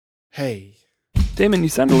Hey. Damon, you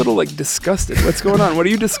sound a little disgusted. What's going on? What are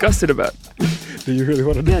you disgusted about? Do you really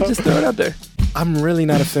want to know? Yeah, just throw it out there. I'm really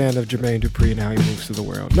not a fan of Jermaine Dupri and how he moves through the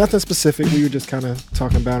world. Nothing specific. We were just kind of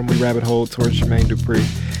talking about him. We rabbit hole towards Jermaine Dupri.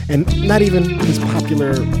 And not even his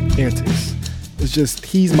popular antics. It's just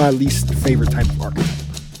he's my least favorite type of archetype.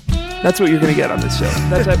 That's what you're going to get on this show.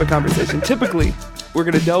 That type of conversation. Typically, we're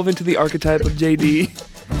going to delve into the archetype of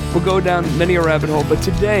JD. We'll go down many a rabbit hole. But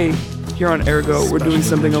today, here on Ergo, we're doing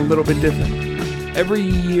something a little bit different. Every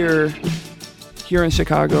year here in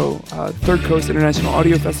Chicago, Third Coast International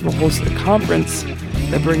Audio Festival hosts a conference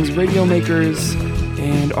that brings radio makers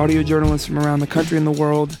and audio journalists from around the country and the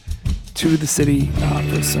world to the city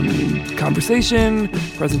for some conversation,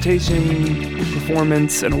 presentation,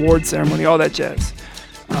 performance, an award ceremony, all that jazz.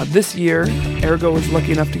 This year, Ergo was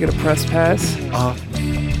lucky enough to get a press pass,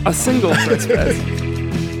 a single press pass.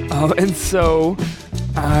 And so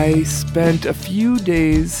I spent a few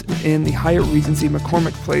days in the Hyatt Regency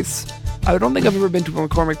McCormick Place. I don't think I've ever been to a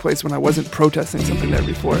McCormick Place when I wasn't protesting something there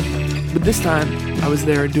before. But this time, I was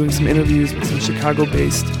there doing some interviews with some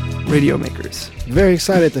Chicago-based radio makers. Very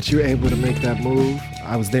excited that you were able to make that move.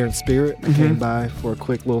 I was there in spirit. I came by for a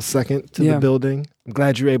quick little second to the building. I'm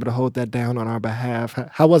glad you were able to hold that down on our behalf.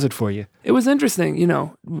 How was it for you? It was interesting. You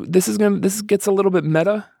know, this gets a little bit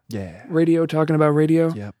meta. Yeah. Radio, talking about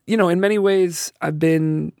radio. Yep. You know, in many ways, I've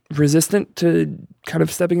been resistant to kind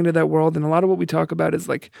of stepping into that world. And a lot of what we talk about is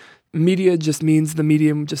media just means the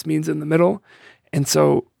medium just means in the middle. And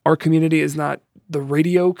so our community is not the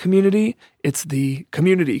radio community, it's the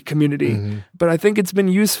community. Mm-hmm. But I think it's been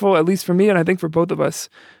useful, at least for me, and I think for both of us,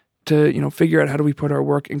 to, figure out how do we put our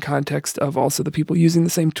work in context of also the people using the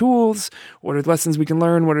same tools, what are lessons we can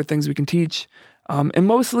learn, what are things we can teach. And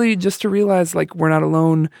mostly just to realize we're not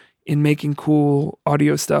alone in making cool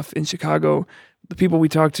audio stuff in Chicago. The people we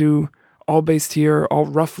talk to, all based here, all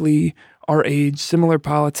roughly our age, similar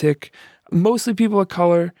politic, mostly people of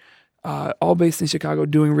color, all based in Chicago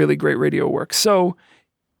doing really great radio work. So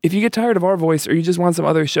if you get tired of our voice or you just want some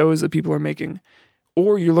other shows that people are making,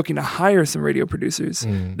 or you're looking to hire some radio producers,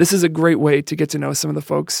 this is a great way to get to know some of the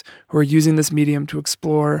folks who are using this medium to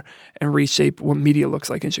explore and reshape what media looks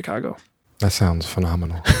like in Chicago. That sounds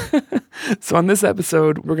phenomenal. So on this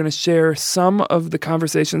episode, we're going to share some of the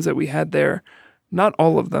conversations that we had there, not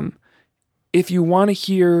all of them. If you want to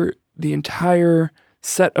hear the entire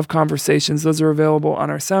set of conversations, those are available on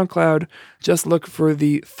our SoundCloud. Just look for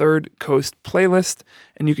the Third Coast playlist,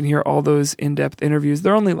 and you can hear all those in-depth interviews.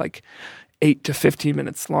 They're only 8 to 15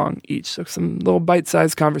 minutes long each, so some little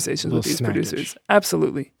bite-sized conversations with these producers.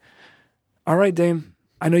 Absolutely. All right, Dame.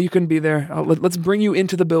 I know you couldn't be there. Let's bring you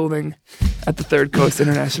into the building at the Third Coast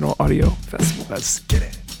International Audio Festival. Let's get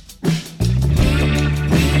it.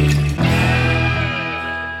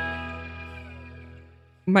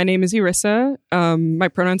 My name is Irissa. My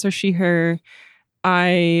pronouns are she, her.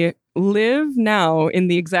 I live now in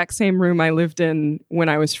the exact same room I lived in when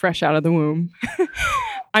I was fresh out of the womb.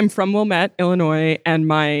 I'm from Wilmette, Illinois, and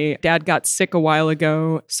my dad got sick a while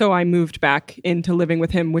ago, so I moved back into living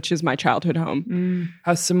with him, which is my childhood home.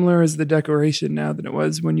 How similar is the decoration now than it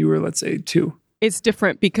was when you were, let's say, 2? It's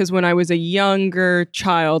different because when I was a younger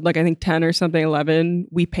child, I think 10 or something, 11,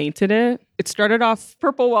 we painted it. It started off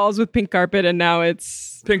purple walls with pink carpet, and now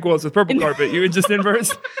it's... Pink walls with purple carpet. You would just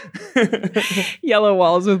inverse? Yellow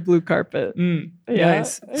walls with blue carpet. Yeah.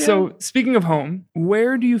 Nice. Yeah. So speaking of home,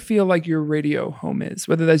 where do you feel like your radio home is?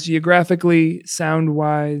 Whether that's geographically,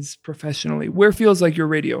 sound-wise, professionally. Where feels like your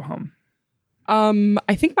radio home?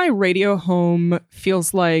 I think my radio home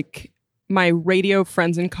feels like my radio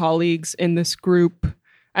friends and colleagues in this group.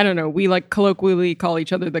 I don't know. We colloquially call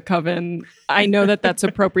each other the coven. I know that that's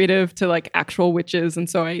appropriative to actual witches. And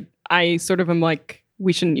so I sort of am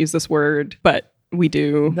we shouldn't use this word, but we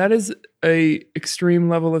do. That is a extreme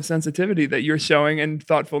level of sensitivity that you're showing and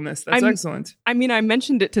thoughtfulness. That's excellent. I mean, I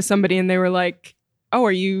mentioned it to somebody and they were like, oh,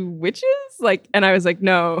 are you witches? And I was like,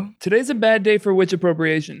 no. Today's a bad day for witch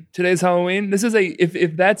appropriation. Today's Halloween. This is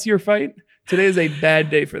if that's your fight, today is a bad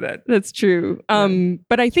day for that. That's true.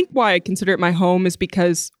 But I think why I consider it my home is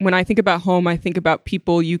because when I think about home, I think about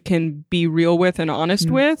people you can be real with and honest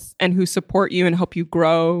with and who support you and help you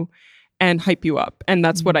grow and hype you up. And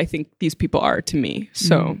that's what I think these people are to me.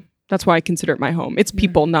 So that's why I consider it my home. It's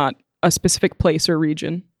people, not a specific place or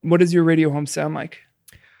region. What does your radio home sound like?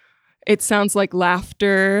 It sounds like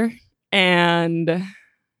laughter and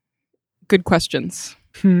good questions,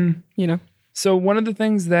 So one of the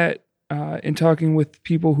things that in talking with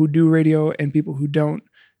people who do radio and people who don't,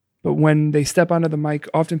 but when they step onto the mic,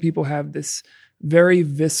 often people have this very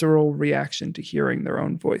visceral reaction to hearing their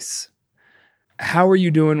own voice. How are you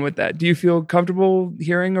doing with that? Do you feel comfortable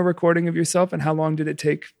hearing a recording of yourself? And how long did it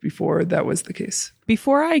take before that was the case?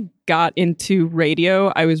 Before I got into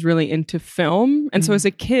radio, I was really into film. And so as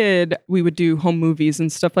a kid, we would do home movies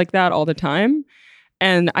and stuff like that all the time.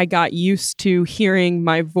 And I got used to hearing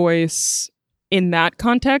my voice in that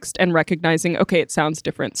context and recognizing, okay, it sounds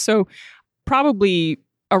different. So probably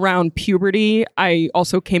around puberty, I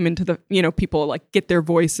also came into the, people like get their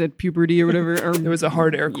voice at puberty or whatever. Or, there was a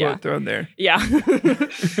hard air quote thrown there. Yeah.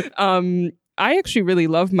 I actually really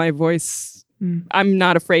love my voice. I'm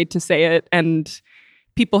not afraid to say it. And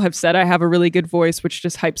people have said I have a really good voice, which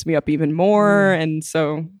just hypes me up even more. And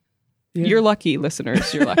so you're lucky,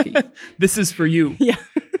 listeners. You're lucky. This is for you. Yeah.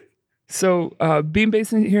 So being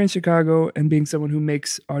based here in Chicago and being someone who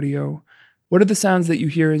makes audio, what are the sounds that you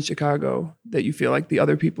hear in Chicago that you feel like the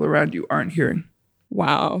other people around you aren't hearing?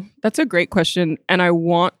 Wow, that's a great question. And I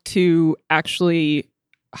want to actually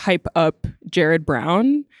hype up Jared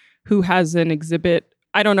Brown, who has an exhibit.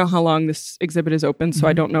 I don't know how long this exhibit is open, so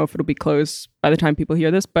I don't know if it'll be closed by the time people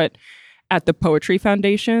hear this, but at the Poetry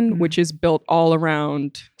Foundation, which is built all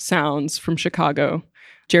around sounds from Chicago.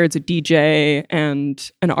 Jared's a DJ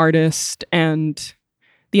and an artist, and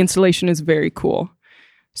the installation is very cool.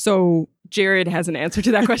 So Jared has an answer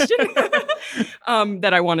to that question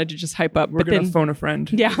that I wanted to just hype up. We're going to phone a friend.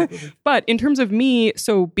 Yeah. But in terms of me,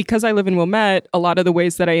 so because I live in Wilmette, a lot of the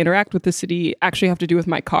ways that I interact with the city actually have to do with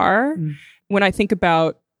my car. When I think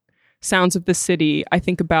about sounds of the city, I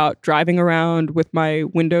think about driving around with my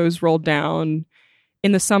windows rolled down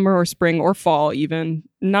in the summer or spring or fall even.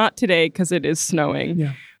 Not today because it is snowing.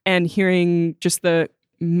 Yeah. And hearing just the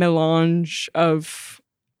melange of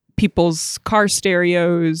people's car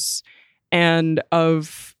stereos and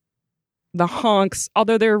of the honks,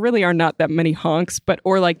 although there really are not that many honks, but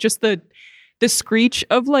or like just the screech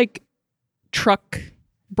of like truck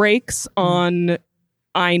brakes on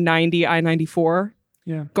I-90, I-94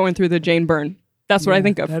 going through the Jane Byrne. That's what I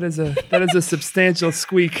think of. That is a substantial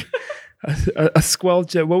squeak. A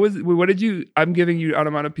squelch. What did you, I'm giving you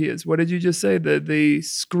onomatopoeias. What did you just say? The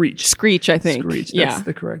screech. Screech, I think. Screech, that's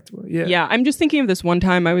the correct word. Yeah. Yeah, I'm just thinking of this one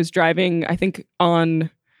time I was driving, I think on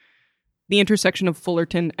the intersection of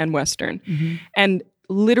Fullerton and Western. And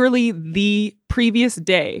literally the previous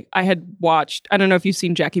day I had watched, I don't know if you've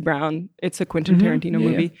seen Jackie Brown. It's a Quentin Tarantino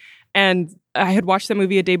movie. Yeah. And I had watched that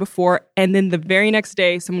movie a day before, and then the very next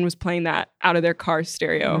day, someone was playing that out of their car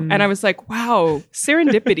stereo. And I was like, wow,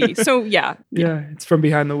 serendipity. So, yeah, it's from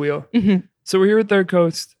behind the wheel. So we're here at Third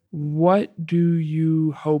Coast. What do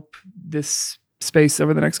you hope this space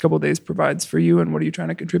over the next couple of days provides for you, and what are you trying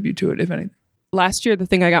to contribute to it, if anything? Last year, the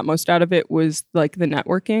thing I got most out of it was like the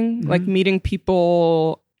networking, like meeting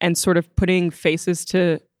people and sort of putting faces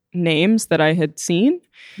to names that I had seen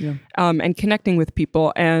and connecting with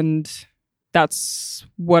people. And that's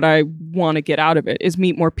what I want to get out of it, is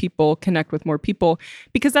meet more people, connect with more people,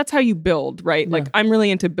 because that's how you build, right? Like I'm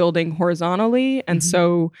really into building horizontally. And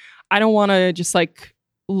so I don't want to just like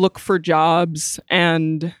look for jobs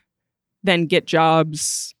and then get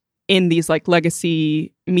jobs in these like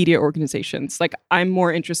legacy media organizations. Like I'm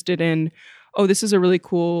more interested in, oh, this is a really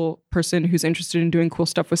cool person who's interested in doing cool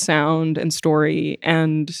stuff with sound and story.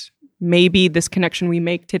 And maybe this connection we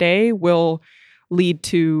make today will lead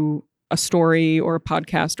to a story or a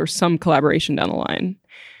podcast or some collaboration down the line.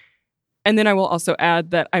 And then I will also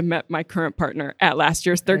add that I met my current partner at last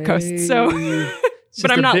year's Third Coast. So,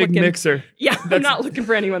 but I'm not looking. Mixer. Yeah, I'm not looking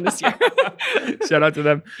for anyone this year. Shout out to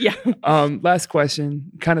them. Yeah. Last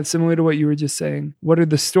question, kind of similar to what you were just saying. What are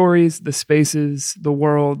the stories, the spaces, the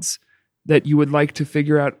worlds that you would like to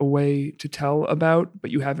figure out a way to tell about,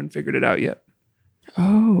 but you haven't figured it out yet?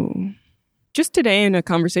 Oh, just today in a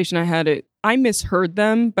conversation I had, I misheard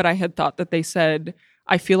them, but I had thought that they said,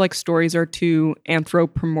 I feel like stories are too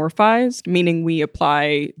anthropomorphized, meaning we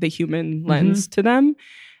apply the human lens to them,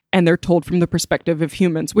 and they're told from the perspective of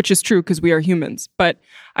humans, which is true because we are humans. But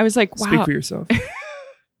I was like, wow. Speak for yourself.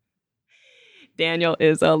 Daniel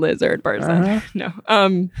is a lizard person.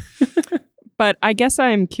 No. But I guess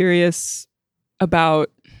I'm curious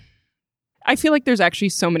about, I feel like there's actually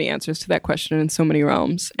so many answers to that question in so many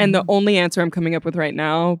realms. And the only answer I'm coming up with right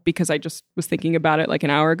now, because I just was thinking about it like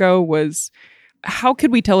an hour ago, was how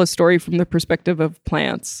could we tell a story from the perspective of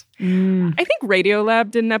plants? I think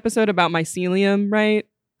Radiolab did an episode about mycelium, right?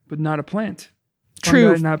 But not a plant. True.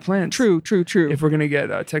 Fungi, not plants. True. If we're going to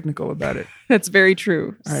get technical about it. That's very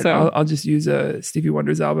true. All right, so I'll just use Stevie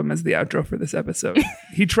Wonder's album as the outro for this episode.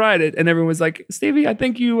 He tried it and everyone was like, Stevie, I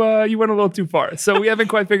think you went a little too far. So we haven't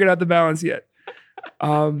quite figured out the balance yet.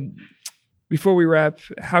 Before we wrap,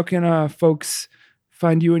 how can folks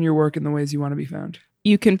find you and your work in the ways you want to be found?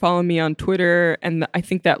 You can follow me on Twitter, and I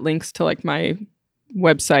think that links to like my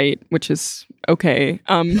website, which is okay.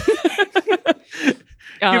 You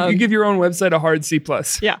give your own website a hard C+.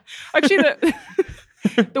 Yeah. Actually,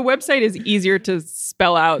 the website is easier to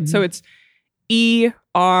spell out. So it's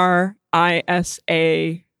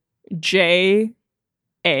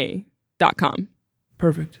erisaja.com.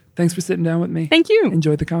 Perfect. Thanks for sitting down with me. Thank you.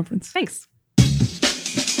 Enjoy the conference. Thanks.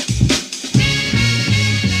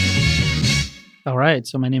 All right.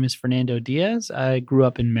 So my name is Fernando Diaz. I grew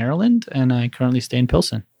up in Maryland, and I currently stay in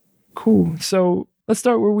Pilsen. Cool. So let's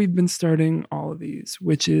start where we've been starting all of these,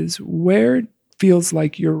 which is where feels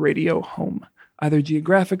like your radio home, either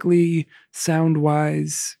geographically,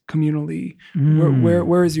 sound-wise, communally.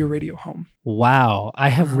 Where is your radio home? Wow. I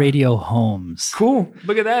have radio homes. Cool.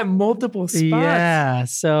 Look at that. Multiple spots. Yeah.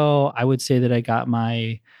 So I would say that I got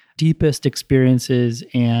my deepest experiences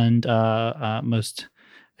and most,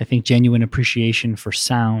 I think, genuine appreciation for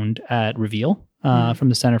sound at Reveal from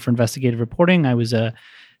the Center for Investigative Reporting. I was a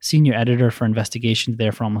senior editor for investigations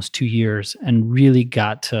there for almost 2 years and really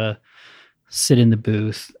got to sit in the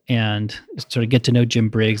booth and sort of get to know Jim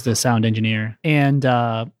Briggs, the sound engineer, and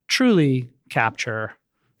truly capture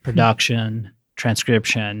production,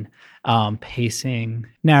 transcription, pacing,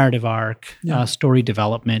 narrative arc, story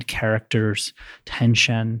development, characters,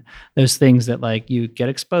 tension, those things that like you get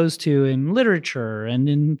exposed to in literature and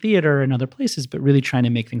in theater and other places, but really trying to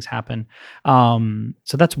make things happen.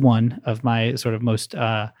 So that's one of my sort of most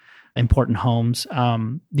important homes.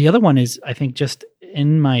 The other one is, I think, just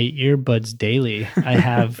in my earbuds daily, I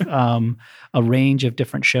have a range of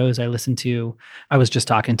different shows I listen to. I was just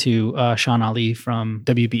talking to Sean Ali from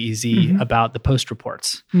WBEZ about the Post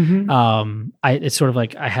reports. It's sort of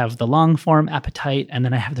like I have the long form appetite and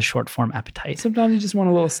then I have the short form appetite. Sometimes you just want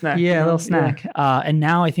a little snack. Yeah, a little snack. Yeah. And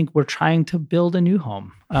now I think we're trying to build a new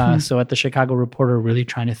home. So at the Chicago Reporter, really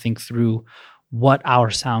trying to think through what our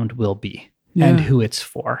sound will be and who it's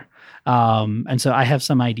for. And so I have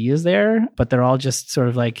some ideas there, but they're all just sort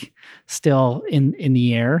of like still in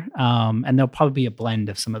the air. And there'll probably be a blend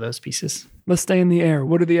of some of those pieces. Let's stay in the air.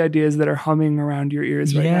 What are the ideas that are humming around your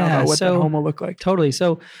ears right now about what that home will look like? Totally.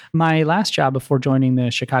 So my last job before joining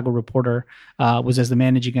the Chicago Reporter was as the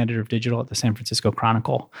managing editor of digital at the San Francisco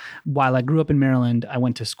Chronicle. While I grew up in Maryland, I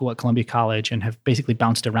went to school at Columbia College and have basically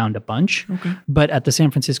bounced around a bunch. Okay. But at the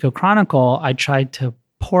San Francisco Chronicle, I tried to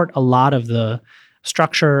port a lot of the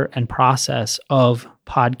structure and process of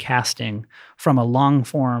podcasting from a long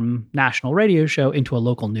form national radio show into a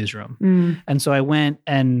local newsroom. And so I went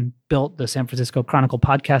and built the San Francisco Chronicle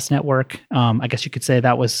Podcast Network. I guess you could say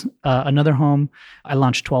that was another home. I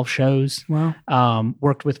launched 12 shows. Wow.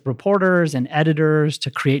 Worked with reporters and editors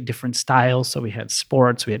to create different styles. So we had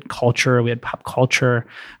sports, we had culture, we had pop culture,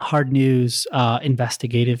 hard news,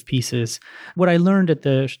 investigative pieces. What I learned at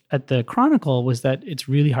the Chronicle was that it's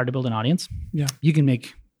really hard to build an audience. Yeah. You can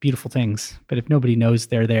make beautiful things, but if nobody knows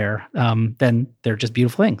they're there, then they're just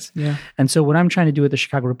beautiful things. Yeah. And so what I'm trying to do with the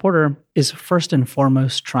Chicago Reporter is first and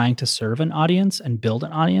foremost trying to serve an audience and build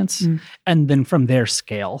an audience, and then from there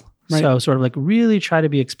scale. Right. So sort of like really try to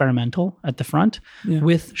be experimental at the front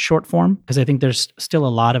with short form, because I think there's still a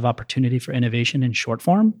lot of opportunity for innovation in short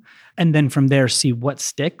form. And then from there, see what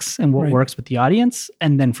sticks and what works with the audience.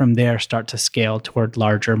 And then from there, start to scale toward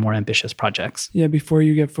larger, more ambitious projects. Yeah, before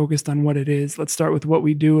you get focused on what it is, let's start with what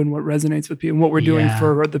we do and what resonates with people and what we're doing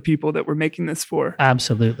for the people that we're making this for.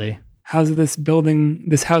 Absolutely. How's this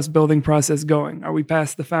house building process going? Are we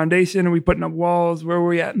past the foundation? Are we putting up walls? Where are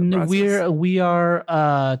we at in the process? We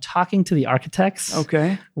are talking to the architects.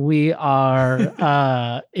 Okay. We are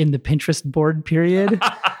in the Pinterest board period.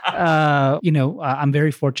 I'm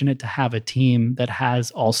very fortunate to have a team that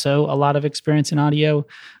has also a lot of experience in audio.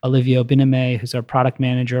 Olivia Obiname, who's our product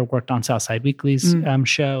manager, worked on Southside Weekly's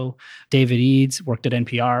show. David Eads worked at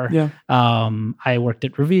NPR. Yeah. I worked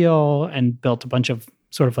at Reveal and built a bunch of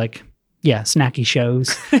sort of like snacky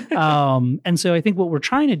shows. And so I think what we're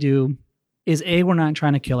trying to do is A, we're not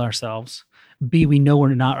trying to kill ourselves. B, we know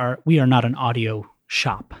we are not an audio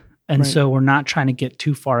shop. And so we're not trying to get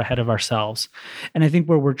too far ahead of ourselves. And I think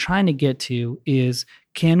where we're trying to get to is,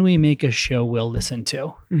 can we make a show we'll listen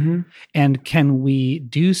to? And can we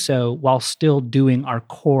do so while still doing our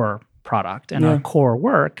core product and our core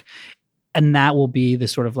work? And that will be the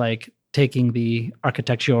sort of like taking the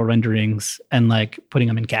architectural renderings and like putting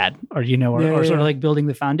them in CAD or sort of like building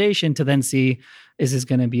the foundation to then see, is this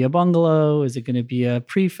going to be a bungalow? Is it going to be a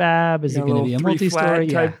prefab? Is it going to be a multi-story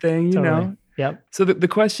type thing? Totally. Yep. So the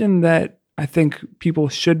question that I think people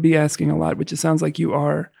should be asking a lot, which it sounds like you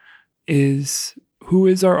are, is who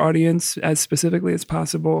is our audience as specifically as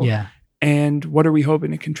possible? Yeah. And what are we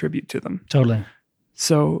hoping to contribute to them? Totally.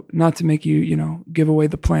 So not to make you, give away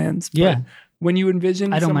the plans. But Yeah. when you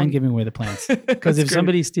envision I don't someone, mind giving away the plans because if great.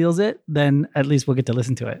 somebody steals it, then at least we'll get to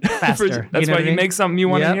listen to it faster. That's why you make something you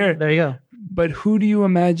want to Yep, hear. There you go. But who do you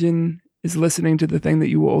imagine is listening to the thing that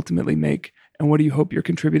you will ultimately make? And what do you hope you're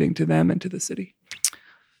contributing to them and to the city?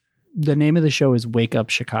 The name of the show is Wake Up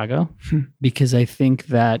Chicago because I think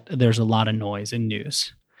that there's a lot of noise in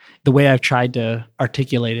news. The way I've tried to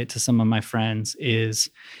articulate it to some of my friends is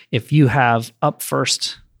if you have Up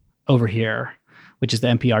First over here, which is the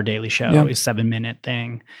NPR Daily Show, Yeah. is 7-minute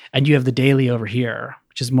thing, and you have the Daily over here,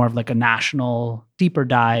 which is more of like a national deeper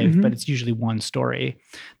dive, but it's usually one story.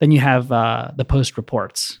 Then you have the Post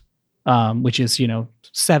Reports, which is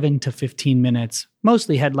 7 to 15 minutes,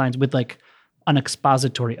 mostly headlines with like an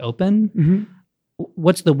expository open.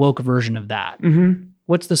 What's the woke version of that?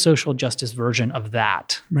 What's the social justice version of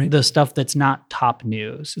that? Right. The stuff that's not top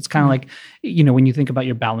news. It's kind of like, when you think about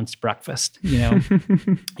your balanced breakfast, you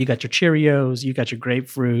got your Cheerios, you got your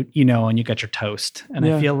grapefruit, and you got your toast. And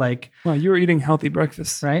Yeah. I feel like, Wow, you were eating healthy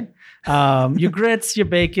breakfast. right? Your grits, your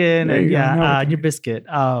bacon, There you and go. Now we and your biscuit.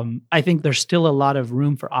 I think there's still a lot of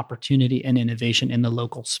room for opportunity and innovation in the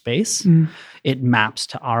local space. It maps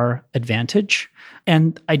to our advantage.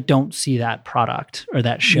 And I don't see that product or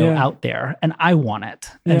that show Yeah. out there. And I want it.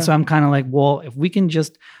 Yeah. And so I'm kind of like, well, if we can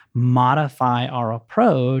just modify our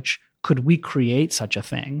approach, could we create such a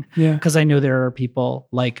thing? Yeah. Because I know there are people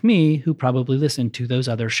like me who probably listen to those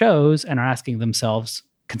other shows and are asking themselves,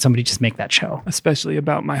 can somebody just make that show? Especially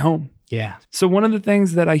about my home. Yeah. So one of the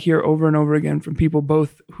things that I hear over and over again from people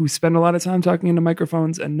both who spend a lot of time talking into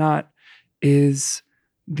microphones and not is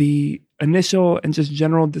the initial and just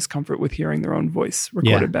general discomfort with hearing their own voice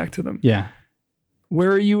recorded back to them. Yeah.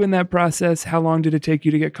 Where are you in that process? How long did it take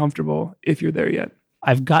you to get comfortable, if you're there yet?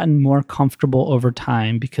 I've gotten more comfortable over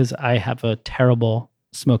time because I have a terrible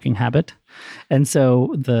smoking habit. And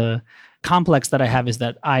so the complex that I have is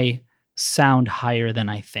that I sound higher than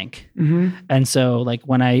I think. And so like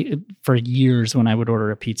for years when I would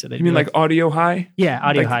order a pizza, they'd You mean be like audio high? yeah,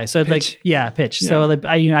 audio like high. So pitch? pitch. Yeah. So like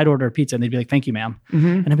I'd order a pizza and they'd be like, "Thank you, ma'am."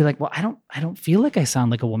 And I'd be like, "Well, I don't feel like I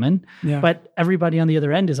sound like a woman." Yeah. But everybody on the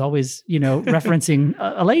other end is always, referencing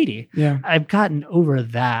a lady. Yeah. I've gotten over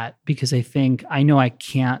that because I know I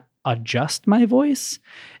can't adjust my voice.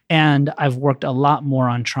 And I've worked a lot more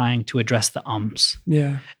on trying to address the ums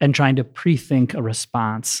Yeah. and trying to pre-think a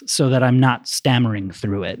response so that I'm not stammering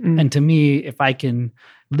through it. And to me, if I can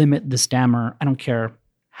limit the stammer, I don't care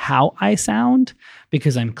how I sound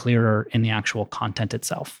because I'm clearer in the actual content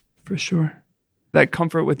itself. For sure. That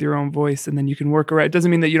comfort with your own voice, and then you can work around. It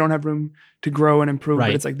doesn't mean that you don't have room to grow and improve, Right.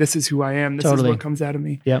 but it's like, this is who I am. This Totally. is what comes out of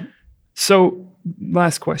me. Yep. So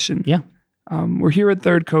last question. Yeah. We're here at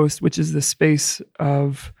Third Coast, which is the space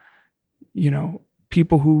of,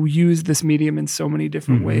 people who use this medium in so many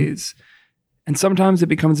different ways. And sometimes it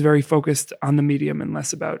becomes very focused on the medium and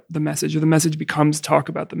less about the message, or the message becomes talk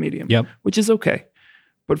about the medium, Yep. which is okay.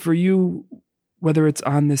 But for you, whether it's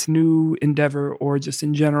on this new endeavor or just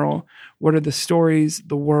in general, what are the stories,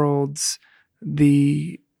 the worlds,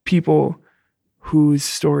 the people whose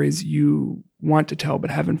stories you want to tell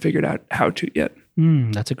but haven't figured out how to yet?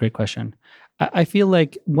 That's a great question. I feel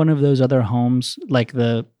like one of those other homes, like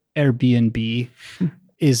the Airbnb,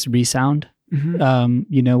 is Resound,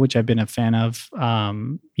 which I've been a fan of,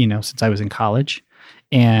 since I was in college.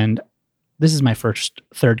 And this is my first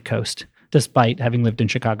Third Coast, despite having lived in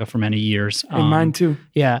Chicago for many years. And mine too.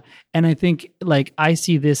 Yeah. And I think I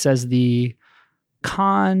see this as the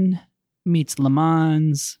Cannes meets Le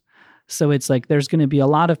Mans. So it's like there's going to be a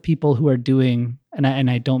lot of people who are doing, and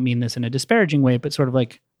I don't mean this in a disparaging way, but sort of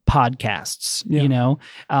like podcasts, Yeah.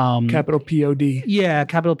 Capital POD. Yeah,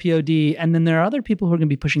 capital POD. And then there are other people who are going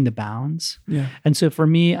to be pushing the bounds. Yeah. And so for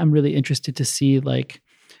me, I'm really interested to see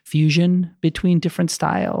fusion between different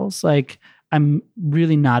styles. I'm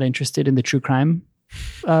really not interested in the true crime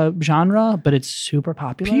genre, but it's super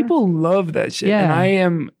popular. People love that shit. Yeah. And I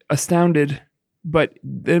am astounded. But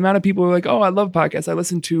the amount of people who are like, oh, I love podcasts. I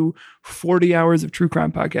listen to 40 hours of true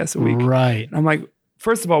crime podcasts a week. Right. And I'm like,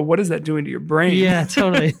 first of all, what is that doing to your brain? Yeah,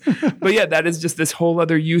 totally. But yeah, that is just this whole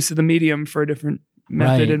other use of the medium for a different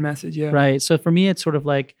method Right. and message. Yeah. Right. So for me, it's sort of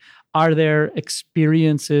like, are there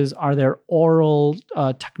experiences? Are there oral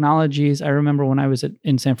technologies? I remember when I was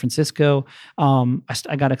in San Francisco,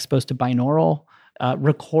 I got exposed to binaural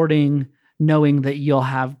recording knowing that you'll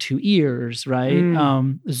have 2 ears, right?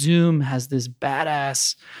 Zoom has this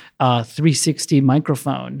badass 360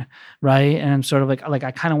 microphone, right? And I'm sort of like I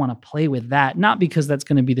kind of want to play with that, not because that's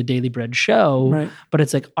going to be the Daily Bread show, Right. but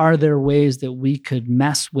it's like, are there ways that we could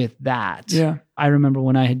mess with that? Yeah. I remember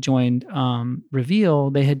when I had joined Reveal,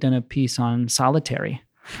 they had done a piece on solitary.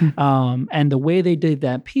 And the way they did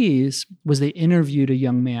that piece was they interviewed a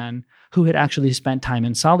young man who had actually spent time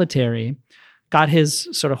in solitary, got his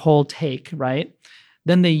sort of whole take, right?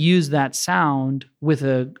 Then they used that sound with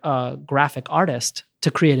a graphic artist to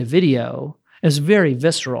create a video. It was very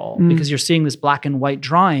visceral because you're seeing this black and white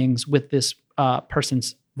drawings with this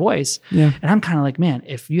person's voice. Yeah. And I'm kind of like, man,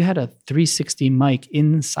 if you had a 360 mic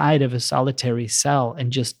inside of a solitary cell and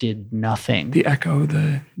just did nothing. The echo,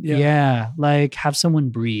 Like have someone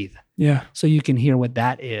breathe Yeah. so you can hear what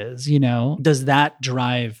that is, Does that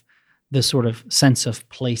drive the sort of sense of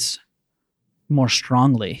place more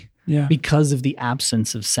strongly? Yeah. Because of the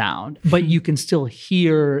absence of sound, but you can still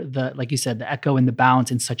hear like you said, the echo and the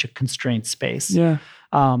bounce in such a constrained space. Yeah.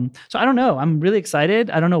 So I don't know. I'm really excited.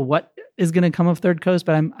 I don't know what is going to come of Third Coast,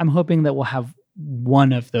 but I'm hoping that we'll have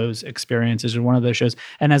one of those experiences or one of those shows.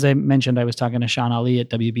 And as I mentioned, I was talking to Sean Ali at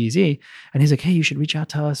WBZ, and he's like, hey, you should reach out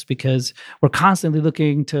to us because we're constantly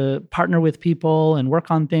looking to partner with people and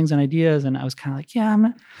work on things and ideas. And I was kind of like, yeah,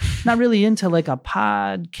 I'm not really into like a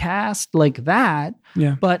podcast like that.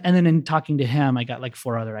 Yeah. And then in talking to him, I got like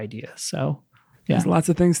 4 other ideas. So yeah. There's lots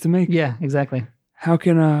of things to make. Yeah, exactly. How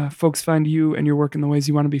can folks find you and your work in the ways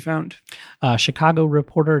you want to be found?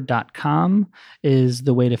 ChicagoReporter.com is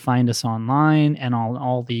the way to find us online and on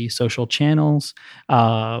all the social channels.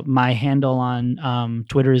 My handle on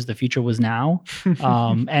Twitter is The Future Was Now.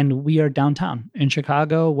 And we are downtown in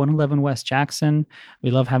Chicago, 111 West Jackson.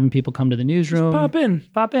 We love having people come to the newsroom.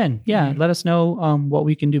 Just Pop in. Yeah. Let us know what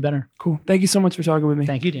we can do better. Cool. Thank you so much for talking with me.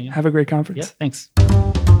 Thank you, Daniel. Have a great conference. Yeah, thanks.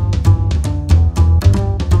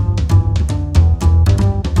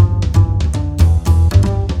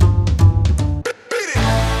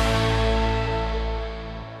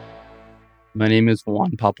 My name is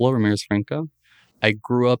Juan Pablo Ramirez Franco. I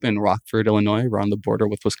grew up in Rockford, Illinois. We're on the border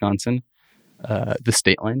with Wisconsin, the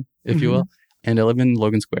state line, if you will. And I live in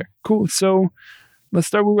Logan Square. Cool. So let's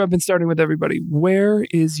start where I've been starting with everybody. Where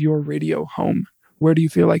is your radio home? Where do you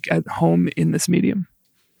feel like at home in this medium?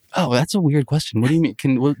 Oh, that's a weird question. What do you mean?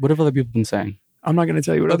 What have other people been saying? I'm not going to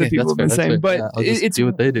tell you what other people have been saying, but I'll just it's do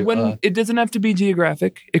what they do. When it doesn't have to be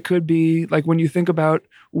geographic. It could be like when you think about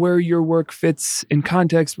where your work fits in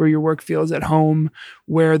context, where your work feels at home,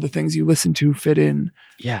 where the things you listen to fit in.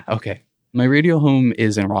 Yeah. Okay. My radio home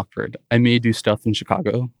is in Rockford. I may do stuff in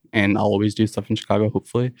Chicago, and I'll always do stuff in Chicago,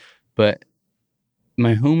 hopefully. But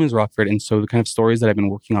my home is Rockford, and so the kind of stories that I've been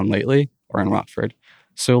working on lately are in Rockford.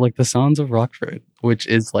 So like the Sounds of Rockford, which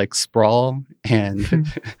is like sprawl and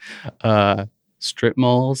strip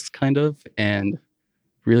malls kind of, and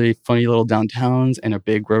really funny little downtowns and a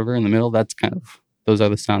big river in the middle. Those are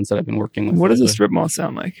the sounds that I've been working with. What does a strip mall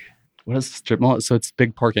sound like? What is a strip mall? So it's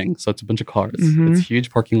big parking. So it's a bunch of cars. It's huge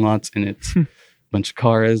parking lots, and it's a bunch of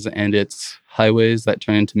cars, and it's highways that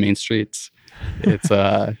turn into main streets. It's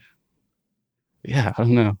I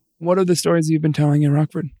don't know. What are the stories you've been telling in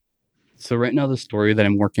Rockford? So right now the story that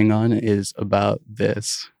I'm working on is about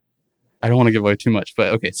this. I don't want to give away too much,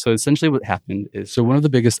 but okay. So essentially what happened is, one of the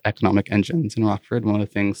biggest economic engines in Rockford, one of the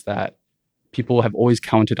things that people have always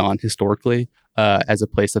counted on historically as a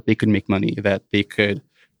place that they could make money, that they could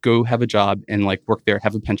go have a job and like work there,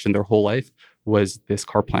 have a pension their whole life, was this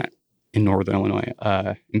car plant in Northern Illinois,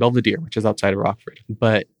 in Belvedere, which is outside of Rockford.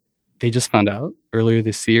 But they just found out earlier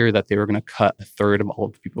this year that they were going to cut a third of all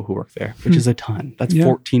of the people who work there, which is a ton. That's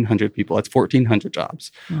 1,400 people. That's 1,400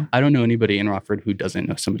 jobs. Yeah. I don't know anybody in Rockford who doesn't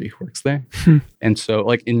know somebody who works there. And so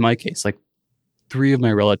like in my case, like 3 of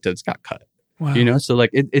my relatives got cut. Wow. So like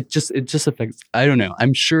it just affects, I don't know.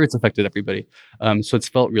 I'm sure it's affected everybody. So it's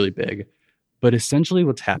felt really big. But essentially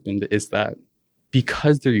what's happened is that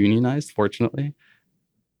because they're unionized, fortunately,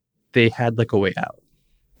 they had like a way out.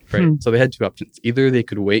 Right. So they had 2 options. Either they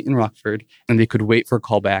could wait in Rockford and they could wait for a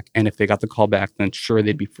call back. And if they got the call back, then sure,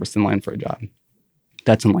 they'd be first in line for a job.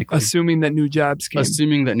 That's unlikely. Assuming that new jobs came.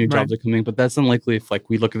 Assuming that new jobs are coming. But that's unlikely if like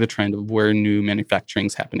we look at the trend of where new manufacturing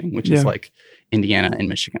is happening, which is like Indiana and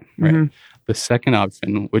Michigan. Right. The second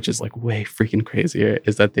option, which is like way freaking crazier,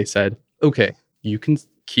 is that they said, okay, you can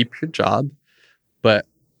keep your job, but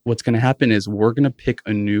what's going to happen is we're going to pick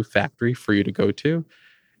a new factory for you to go to.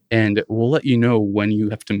 And we'll let you know when you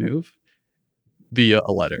have to move via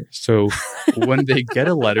a letter. So when they get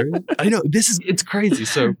a letter, I know it's crazy.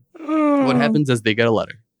 So what happens is they get a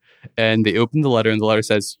letter and they open the letter and the letter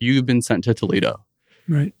says, you've been sent to Toledo.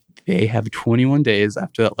 Right. They have 21 days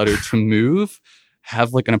after that letter to move,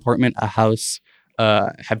 have like an apartment, a house,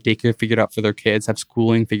 have daycare figured out for their kids, have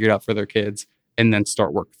schooling figured out for their kids, and then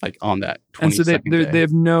start work like on that 22nd And so day. they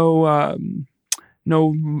have no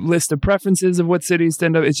list of preferences of what cities to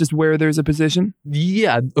end up. It's just where there's a position.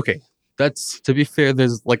 Yeah. Okay. That's, to be fair,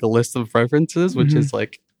 there's like a list of preferences, which is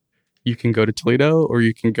like you can go to Toledo or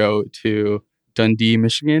you can go to Dundee,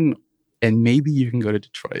 Michigan, and maybe you can go to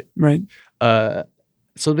Detroit. Right.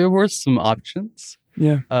 So there were some options.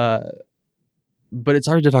 Yeah. But it's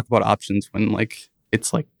hard to talk about options when like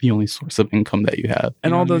it's like the only source of income that you have. And You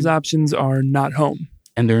know all what I those mean? options are not home.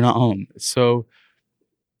 And they're not home. So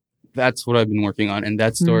that's what I've been working on. And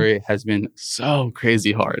that story has been so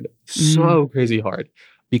crazy hard. So crazy hard.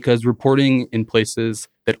 Because reporting in places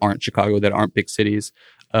that aren't Chicago, that aren't big cities,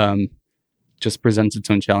 just presents its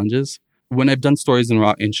own challenges. When I've done stories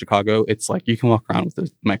in Chicago, it's like you can walk around with a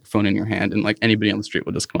microphone in your hand and like anybody on the street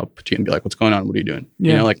will just come up to you and be like, what's going on? What are you doing?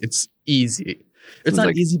 Yeah. You know, like it's easy. It's not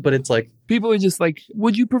like- easy, but it's like, People are just like,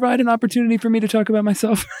 would you provide an opportunity for me to talk about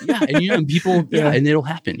myself? yeah. And you know, and people, Yeah. and it'll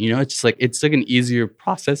happen. You know, it's like an easier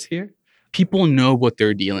process here. People know what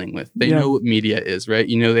they're dealing with. They Yeah. know what media is, right?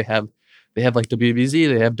 You know, they have like WBZ,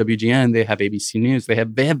 they have WGN, they have ABC News,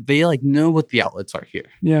 they like know what the outlets are here.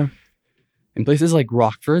 Yeah. In places like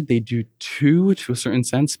Rockford, they do too, to a certain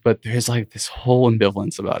sense, but there's like this whole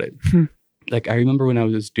ambivalence about it. Like I remember when I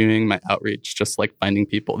was doing my outreach, just like finding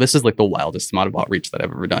people. This is like the wildest amount of outreach that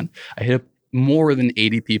I've ever done. I hit up more than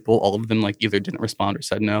 80 people. All of them like either didn't respond or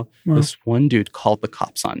said no. Wow. This one dude called the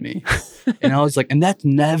cops on me. And I was like, and that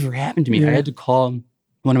never happened to me. Yeah. I had to call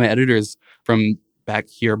one of my editors from back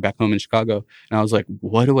home in Chicago. And I was like,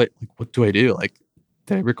 what do I do? Like,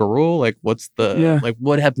 did I break a rule? Like, what's the, like,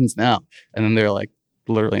 what happens now? And then they're like,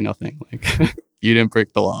 literally nothing. Like, you didn't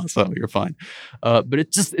break the law, so you're fine. But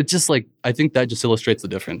it's just like, I think that just illustrates the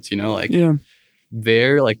difference, you know? Like, Yeah.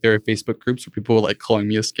 there are Facebook groups where people were like calling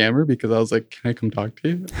me a scammer because I was like, can I come talk to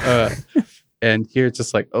you? And here it's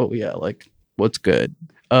just like, oh yeah, like, what's good?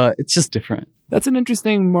 It's just different. That's an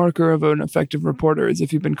interesting marker of an effective reporter, is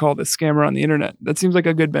if you've been called a scammer on the internet. That seems like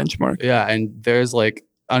a good benchmark. Yeah, and there's like,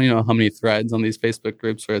 I don't know how many threads on these Facebook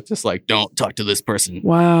groups where it's just like, don't talk to this person.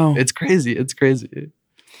 Wow. It's crazy. It's crazy.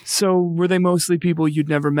 So were they mostly people you'd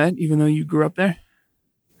never met, even though you grew up there?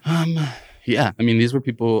 Yeah. I mean, these were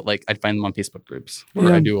people like I'd find them on Facebook groups where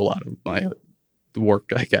Yeah. I do a lot of my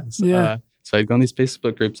work, I guess. Yeah. So I'd go on these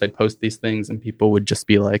Facebook groups, I'd post these things, and people would just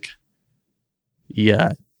be like,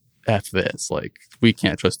 yeah, F this. Like, we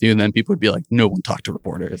can't trust you. And then people would be like, no one talk to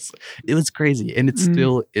reporters. It was crazy. And it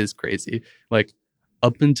still is crazy. Like,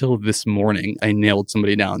 up until this morning, I nailed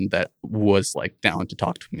somebody down that was like down to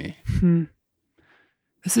talk to me.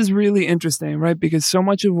 This is really interesting, right? Because so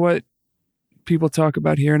much of what people talk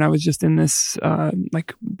about here, and I was just in this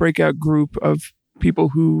like breakout group of people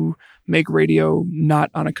who make radio not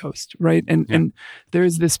on a coast, right? And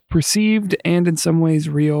there's this perceived and in some ways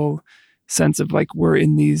real sense of like we're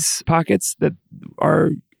in these pockets that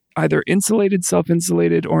are either insulated,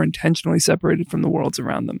 self-insulated, or intentionally separated from the worlds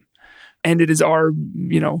around them. And it is our,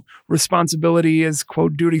 responsibility as,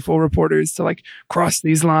 quote, dutiful reporters to like cross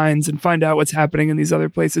these lines and find out what's happening in these other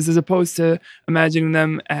places, as opposed to imagining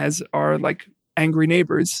them as our like angry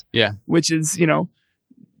neighbors. Yeah. Which is,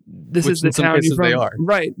 this Which is the in some town you're cases from. they are.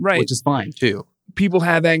 Right. Which is fine too. People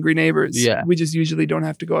have angry neighbors. Yeah. We just usually don't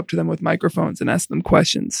have to go up to them with microphones and ask them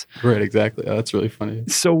questions. Right, exactly. Oh, that's really funny.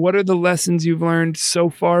 So what are the lessons you've learned so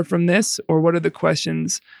far from this? Or what are the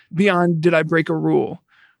questions beyond, did I break a rule?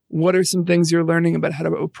 What are some things you're learning about how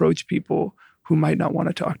to approach people who might not want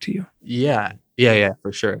to talk to you? Yeah,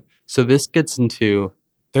 for sure. So this gets into,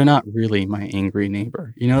 they're not really my angry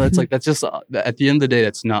neighbor. That's like, that's just, at the end of the day,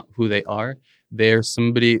 that's not who they are. They're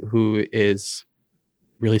somebody who is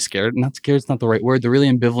really scared. Not scared is not the right word. They're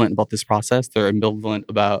really ambivalent about this process. They're ambivalent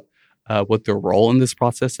about what their role in this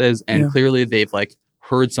process is. And clearly they've like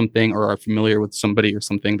heard something or are familiar with somebody or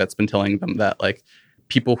something that's been telling them that like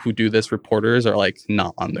people who do this, reporters, are like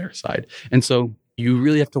not on their side. And so you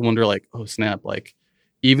really have to wonder like, oh snap, like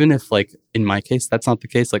even if like in my case, that's not the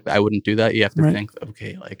case, like I wouldn't do that. You have to think,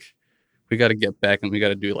 okay, like we got to get back and we got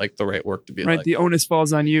to do like the right work to be right. Like, the onus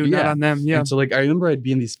falls on you, not on them. Yeah. And so like, I remember I'd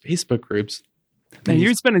be in these Facebook groups. And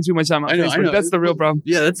you're spending too much time on Facebook. I know. That's the real problem.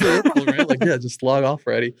 Yeah, that's the real problem, right? Like, yeah, just log off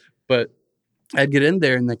already. But I'd get in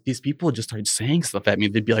there and like these people just started saying stuff at me.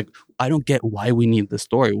 They'd be like, I don't get why we need this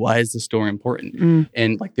story. Why is this story important?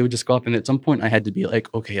 And like they would just go off. And at some point I had to be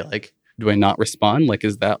like, okay, like, do I not respond? Like,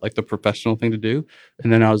 is that like the professional thing to do?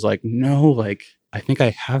 And then I was like, no, like, I think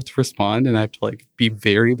I have to respond and I have to like be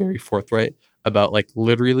very, very forthright about like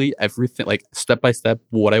literally everything, like step by step,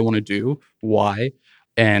 what I want to do, why.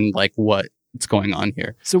 and like what's going on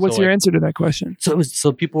here. So what's your like, answer to that question?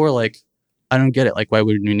 So people were like, I don't get it. Like, why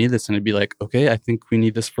would we need this? And it'd be like, okay, I think we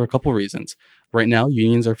need this for a couple reasons. Right now,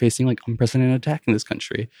 unions are facing like unprecedented attack in this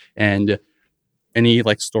country. And any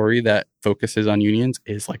like story that focuses on unions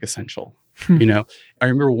is like essential. You know, I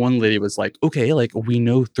remember one lady was like, okay, like we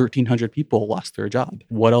know 1,300 people lost their job.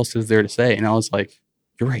 What else is there to say? And I was like,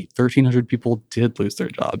 you're right. 1,300 people did lose their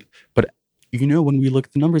job. But, you know, when we look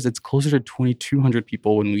at the numbers, it's closer to 2,200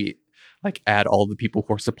 people when we like add all the people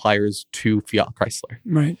who are suppliers to Fiat Chrysler.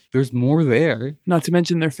 Right. There's more there. Not to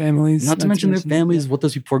mention their families. Not to mention their families, what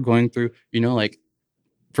those people are going through. You know, like,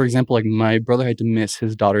 for example, like my brother had to miss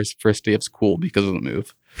his daughter's first day of school because of the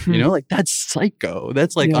move. You know, like that's psycho.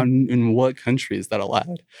 That's like in what country is that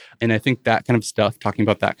allowed? And I think that kind of stuff, talking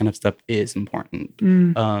about that kind of stuff is important.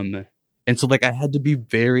 And so like I had to be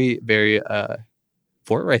very, very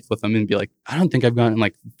forthright with them and be like, I don't think I've gotten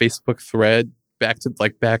like Facebook thread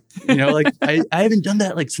back, you know, like I haven't done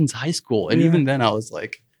that like since high school. And even then I was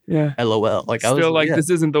like, LOL. Like still I was like, this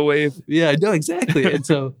isn't the wave. Yeah, no, exactly. And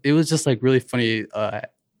so it was just like really funny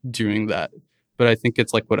doing that. But I think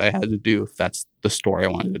it's like what I had to do if that's the story I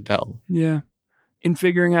wanted to tell. Yeah. In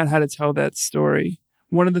figuring out how to tell that story,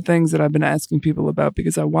 one of the things that I've been asking people about,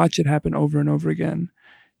 because I watch it happen over and over again,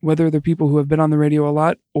 whether they're people who have been on the radio a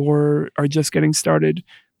lot or are just getting started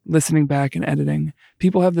listening back and editing,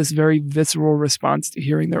 people have this very visceral response to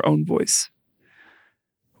hearing their own voice.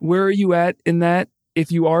 Where are you at in that?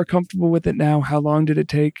 If you are comfortable with it now, how long did it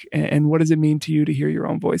take? And what does it mean to you to hear your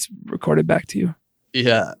own voice recorded back to you?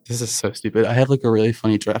 Yeah, this is so stupid. I have like a really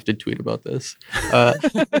funny drafted tweet about this.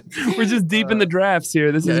 We're just deep in the drafts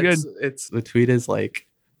here. This is good. It's the tweet is like,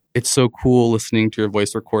 it's so cool listening to your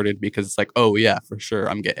voice recorded because it's like, oh yeah, for sure,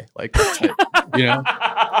 I'm gay. Like, you know.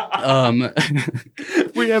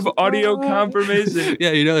 We have audio confirmation.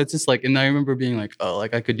 Yeah, you know, it's just like, and I remember being like, oh,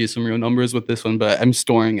 like I could do some real numbers with this one, but I'm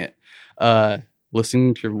storing it.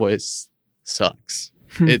 Listening to your voice sucks.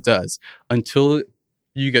 It does until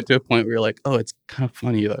you get to a point where you're like, oh, it's kind of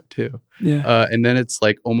funny though too. Yeah. And then it's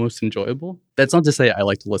like almost enjoyable. That's not to say I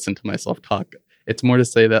like to listen to myself talk. It's more to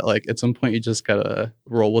say that like at some point you just gotta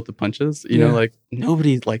roll with the punches. You know, like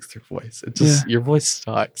nobody likes their voice. It just your voice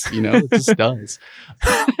sucks. You know, it just does.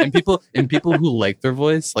 and people who like their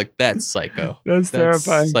voice, like that's psycho. That's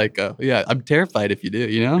terrifying. Psycho. Yeah, I'm terrified if you do.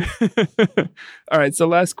 You know. All right. So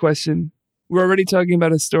last question. We're already talking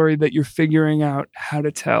about a story that you're figuring out how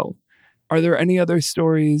to tell. Are there any other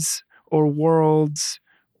stories or worlds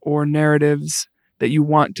or narratives that you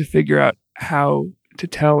want to figure out how to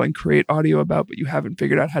tell and create audio about, but you haven't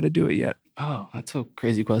figured out how to do it yet? Oh, that's a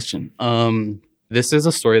crazy question. This is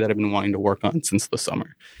a story that I've been wanting to work on since the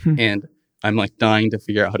summer. And I'm like dying to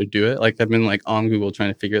figure out how to do it. Like I've been like on Google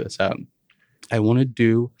trying to figure this out. I want to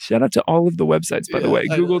do... Shout out to all of the websites, by the way.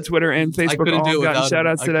 Google, Twitter, and Facebook all gotten shout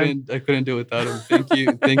outs today. I couldn't do it without them. Thank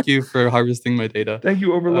you. Thank you for harvesting my data. Thank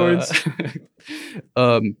you, overlords.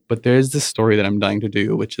 But there's this story that I'm dying to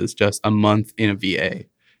do, which is just a month in a VA.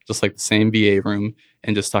 Just like the same VA room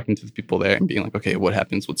and just talking to the people there and being like, okay, what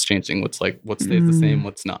happens? What's changing? What stays the same?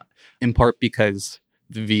 What's not? In part because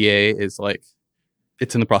the VA is like,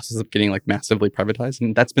 it's in the process of getting like massively privatized.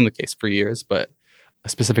 And that's been the case for years, but a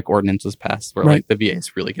specific ordinance was passed where like the VA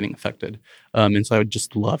is really getting affected. And so I would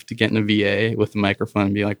just love to get in a VA with a microphone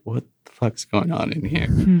and be like, what the fuck's going on in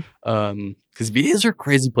here? Because VAs are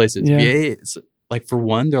crazy places. VAs, like for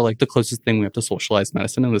one, they're like the closest thing we have to socialized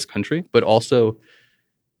medicine in this country, but also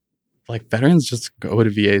like veterans just go to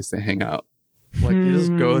VAs to hang out. Like you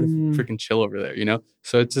just go to freaking chill over there, you know?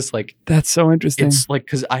 So it's just like... That's so interesting. It's like,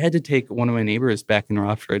 because I had to take one of my neighbors back in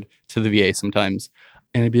Rockford to the VA sometimes.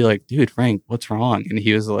 And I'd be like, dude, Frank, what's wrong? And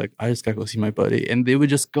he was like, I just got to go see my buddy. And they would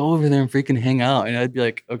just go over there and freaking hang out. And I'd be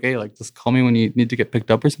like, okay, like just call me when you need to get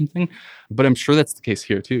picked up or something. But I'm sure that's the case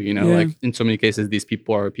here too. You know, like in so many cases, these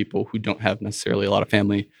people are people who don't have necessarily a lot of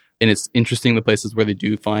family. And it's interesting the places where they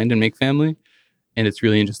do find and make family. And it's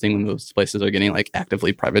really interesting when those places are getting like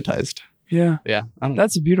actively privatized. Yeah. Yeah.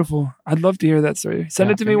 That's beautiful. I'd love to hear that story.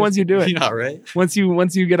 Send it to me once you do it. Yeah, right. Once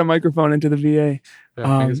you get a microphone into the VA.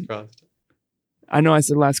 Yeah, fingers crossed. I know I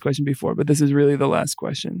said last question before, but this is really the last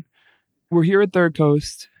question. We're here at Third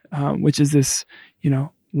Coast, which is this,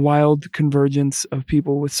 wild convergence of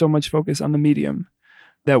people with so much focus on the medium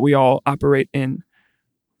that we all operate in.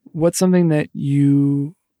 What's something that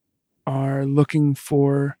you are looking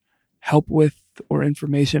for help with or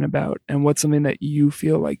information about? And what's something that you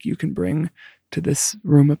feel like you can bring to this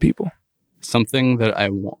room of people? Something that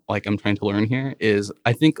I'm trying to learn here is,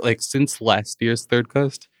 I think like since last year's Third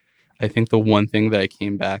Coast, I think the one thing that I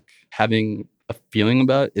came back having a feeling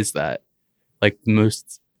about is that like the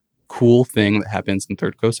most cool thing that happens in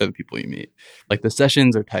Third Coast are the people you meet. Like the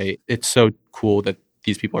sessions are tight. It's so cool that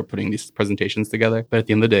these people are putting these presentations together. But at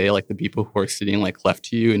the end of the day, like the people who are sitting like left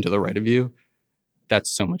to you and to the right of you, that's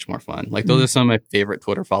so much more fun. Like those are some of my favorite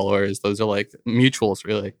Twitter followers. Those are like mutuals,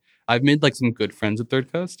 really. I've made like some good friends at Third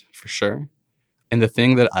Coast for sure. And the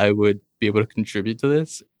thing that I would be able to contribute to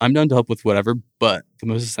this, I'm down to help with whatever, but the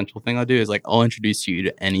most essential thing I'll do is like, I'll introduce you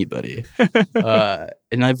to anybody.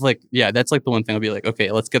 And I've like, yeah, that's like the one thing I'll be like,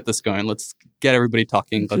 okay, let's get this going. Let's get everybody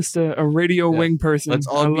talking. Just a radio wing person. Let's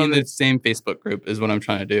all be in the same Facebook group is what I'm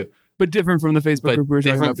trying to do. But different from the Facebook group we were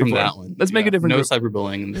talking about different from before. that one. Let's make a different no group.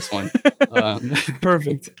 cyberbullying in this one.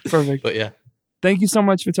 Perfect. But yeah. Thank you so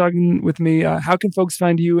much for talking with me. How can folks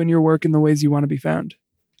find you and your work in the ways you want to be found?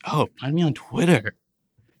 Oh, find me on Twitter.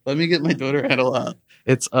 Let me get my Twitter handle up.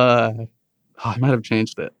 It's I might have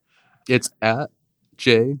changed it. It's at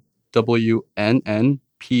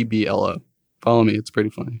JWNNPBLO. Follow me. It's pretty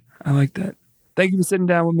funny. I like that. Thank you for sitting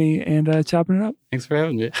down with me and chopping it up. Thanks for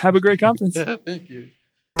having me. Have a great conference. Yeah, thank you.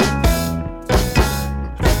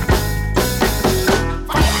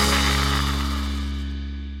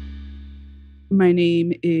 My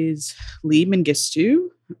name is Lee Mengistu.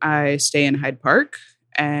 I stay in Hyde Park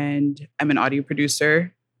and I'm an audio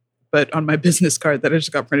producer. But on my business card that I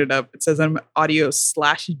just got printed up, it says I'm an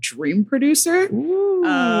audio/dream producer.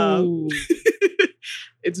 Ooh.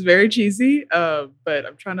 It's very cheesy, but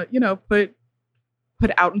I'm trying to,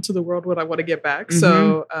 put out into the world what I want to get back.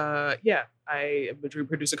 So, yeah, I am a dream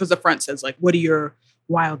producer because the front says, like, what do your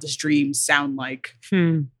wildest dreams sound like?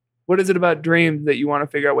 What is it about dreams that you want to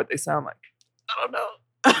figure out what they sound like? I don't know.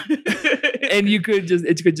 And it could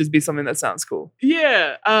just be something that sounds cool.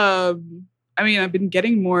 Yeah. I mean, I've been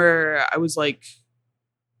getting more, I was like,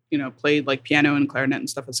 played like piano and clarinet and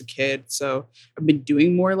stuff as a kid. So I've been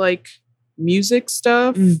doing more like music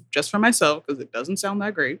stuff just for myself because it doesn't sound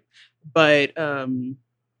that great. But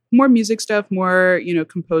more music stuff, more,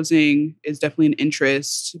 composing is definitely an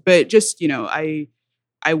interest. But just, I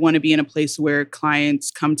want to be in a place where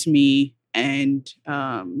clients come to me and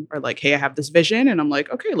are like, hey, I have this vision. And I'm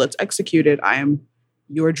like, okay, let's execute it. I am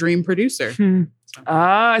your dream producer.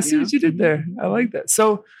 I see what you did there. I like that.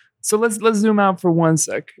 So let's zoom out for one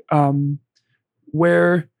sec.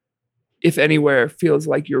 Where, if anywhere, feels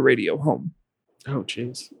like your radio home? Oh,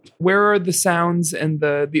 jeez. Where are the sounds and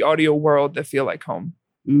the audio world that feel like home?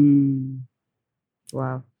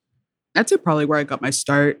 Wow. That's probably where I got my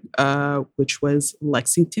start, which was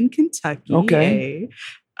Lexington, Kentucky. Okay.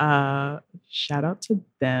 Shout out to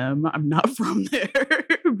them. I'm not from there,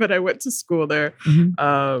 but I went to school there.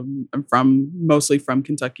 I'm mostly from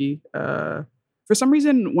Kentucky. For some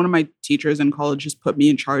reason, one of my teachers in college just put me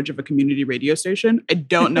in charge of a community radio station. I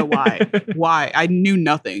don't know why. Why? I knew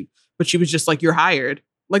nothing, but she was just like, you're hired.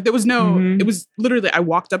 Like there was no, it was literally, I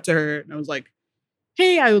walked up to her and I was like,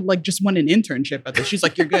 hey, I would like just want an internship at this. She's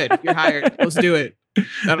like, you're good. You're hired. Let's do it.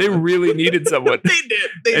 They really needed someone. They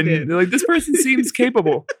did. They're like, this person seems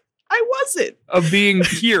capable. I wasn't. Of being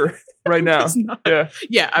here right now.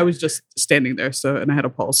 Yeah, I was just standing there. And I had a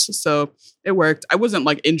pulse. So it worked. I wasn't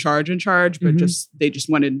like in charge, but they just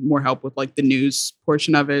wanted more help with like the news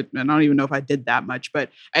portion of it. And I don't even know if I did that much, but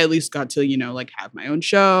I at least got to, like have my own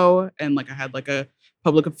show. And like I had like a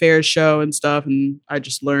public affairs show and stuff. And I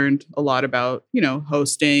just learned a lot about,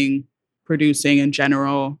 hosting, producing in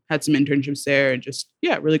general, had some internships there and just,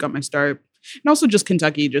 really got my start. And also just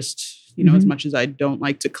Kentucky, just, as much as I don't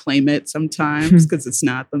like to claim it sometimes because it's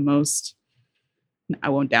not the most, I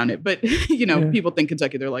won't down it. But, people think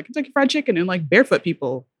Kentucky, they're like Kentucky Fried Chicken and like barefoot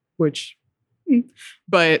people, which,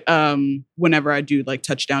 but whenever I do like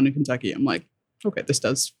touch down in Kentucky, I'm like, okay, this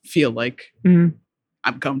does feel like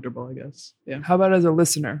I'm comfortable, I guess. Yeah. How about as a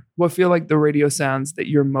listener? What feel like the radio sounds that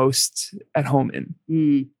you're most at home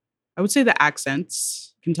in? I would say the accents.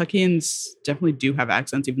 Kentuckians definitely do have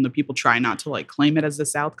accents, even though people try not to like claim it as the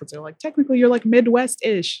South because they're like, technically you're like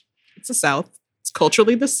Midwest-ish. It's the South. It's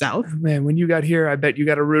culturally the South. Oh, man, when you got here, I bet you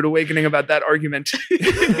got a rude awakening about that argument.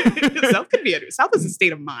 South is a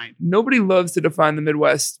state of mind. Nobody loves to define the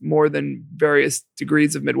Midwest more than various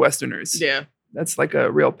degrees of Midwesterners. Yeah. That's like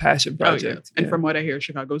a real passion project. And from what I hear,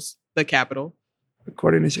 Chicago's the capital.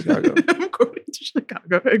 According to Chicago. According to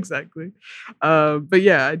Chicago, exactly. But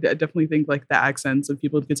yeah, I definitely think like the accents of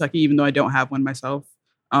people in Kentucky, even though I don't have one myself.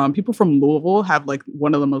 People from Louisville have like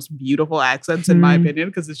one of the most beautiful accents in my opinion,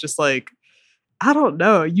 because it's just like, I don't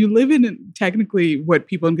know. You live in technically what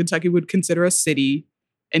people in Kentucky would consider a city,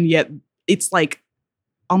 and yet it's like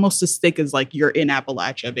almost as thick as like you're in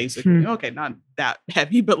Appalachia, basically. Okay, not that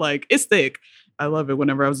heavy, but like it's thick. I love it.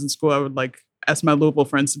 Whenever I was in school, I would like ask my Louisville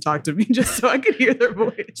friends to talk to me just so I could hear their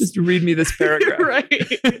voice. Just read me this paragraph. Right.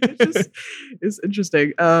 It's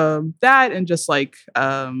interesting. That and just like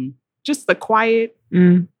just the quiet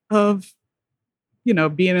of, you know,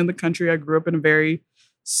 being in the country. I grew up in a very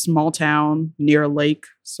small town near a lake.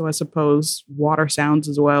 So I suppose water sounds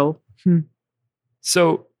as well.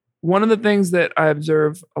 So one of the things that I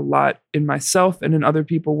observe a lot in myself and in other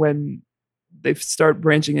people when they start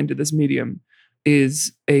branching into this medium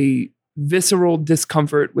is a visceral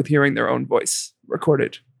discomfort with hearing their own voice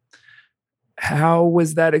recorded. How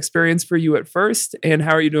was that experience for you at first, and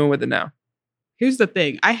how are you doing with it now? Here's the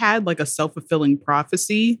thing. I had like a self-fulfilling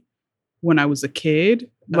prophecy when I was a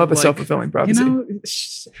kid. Love a self-fulfilling prophecy. You know,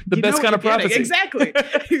 the best kind of prophecy. Exactly.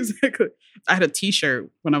 Exactly. I had a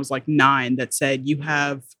t-shirt when I was like 9 that said, "You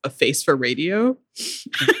have a face for radio,"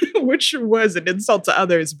 which was an insult to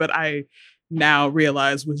others, but I now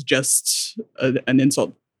realize was just an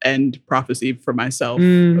insult and prophecy for myself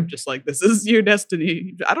of just like, this is your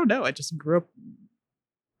destiny. I don't know. I just grew up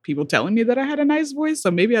people telling me that I had a nice voice.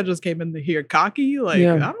 So maybe I just came in here cocky. Like,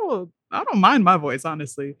 I don't mind my voice,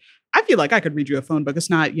 honestly. I feel like I could read you a phone book. It's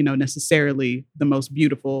not, you know, necessarily the most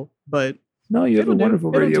beautiful, but no, you have a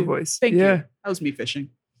wonderful radio voice. Thank you. That was me fishing.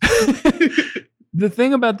 The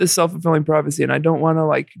thing about this self-fulfilling prophecy, and I don't want to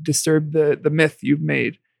like disturb the myth you've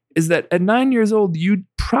made, is that at 9 years old, you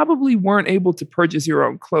probably weren't able to purchase your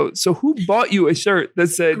own clothes. So who bought you a shirt that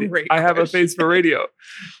said, "I have a face for radio"?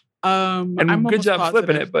 And I'm good job positive.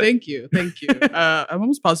 flipping it. But Thank you. I'm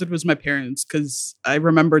almost positive it was my parents, because I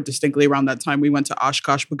remember distinctly around that time we went to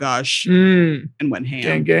Oshkosh B'gosh and went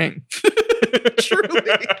ham. Gang.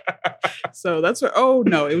 Truly. So that's where. Oh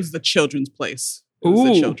no, it was the Children's Place. It was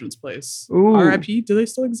the Children's Place. R.I.P. Do they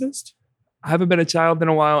still exist? I haven't been a child in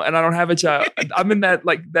a while, and I don't have a child. I'm in that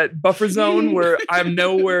buffer zone where I'm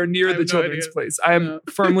nowhere near the children's place. I am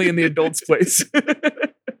firmly in the adult's place.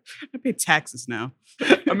 I pay taxes now.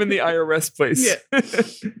 I'm in the IRS place. Yeah.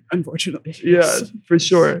 Unfortunately. Yeah, for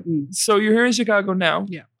sure. So you're here in Chicago now.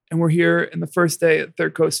 Yeah. And we're here in the first day at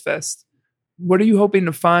Third Coast Fest. What are you hoping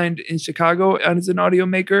to find in Chicago as an audio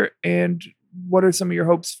maker? And what are some of your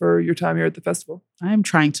hopes for your time here at the festival? I am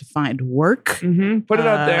trying to find work. Put it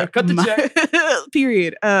out there. Cut the check.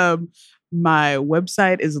 Period. My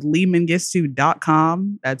website is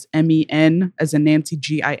leemengistu.com. That's MEN as in Nancy,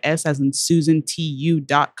 GIS as in Susan,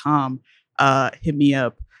 TU.com. Hit me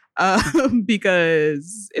up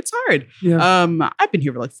because it's hard. Yeah. I've been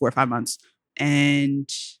here for like 4 or 5 months, and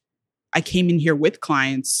I came in here with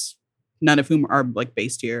clients, none of whom are like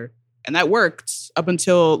based here. And that worked up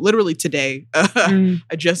until literally today. I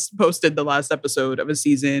just posted the last episode of a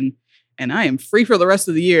season, and I am free for the rest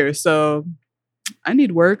of the year. So I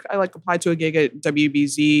need work. I like applied to a gig at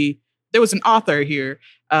WBZ. There was an author here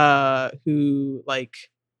who like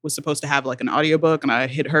was supposed to have like an audiobook, and I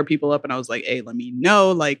hit her people up and I was like, "Hey, let me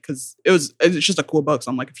know." Like, cause it's just a cool book. So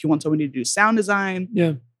I'm like, if you want somebody to do sound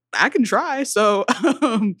design, I can try. So,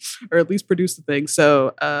 or at least produce the thing.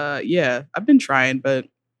 So I've been trying, but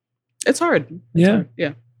it's hard. Yeah.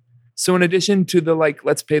 Yeah. So in addition to the like,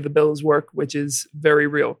 let's pay the bills work, which is very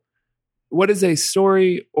real, what is a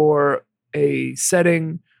story or a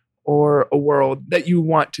setting or a world that you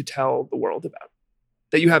want to tell the world about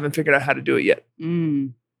that you haven't figured out how to do it yet?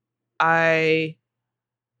 I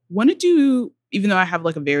want to do, even though I have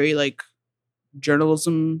like a very like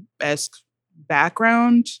journalism-esque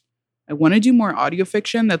background, I want to do more audio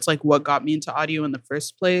fiction. That's like what got me into audio in the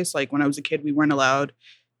first place. Like when I was a kid, we weren't allowed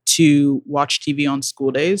to watch TV on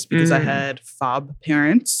school days because I had FOB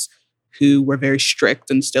parents who were very strict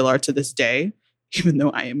and still are to this day, even though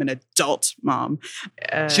I am an adult mom.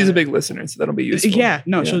 She's a big listener, so that'll be useful. Yeah,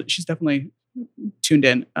 no, she's definitely tuned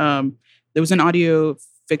in. There was an audio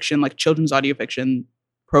fiction, like children's audio fiction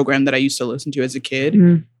program that I used to listen to as a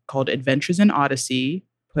kid called Adventures in Odyssey,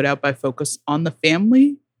 put out by Focus on the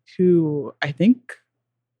Family, who I think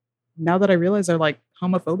now that I realize are like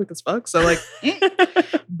homophobic as fuck. So like,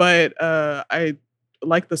 but I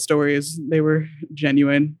like the stories. They were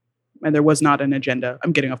genuine and there was not an agenda.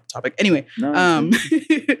 I'm getting off the topic. Anyway,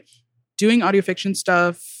 doing audio fiction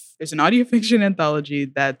stuff. There's an audio fiction anthology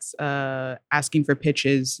that's asking for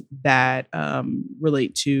pitches that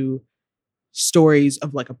relate to stories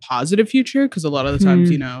of like a positive future. Because a lot of the times,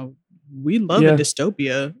 you know, we love a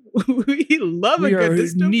dystopia. We love a good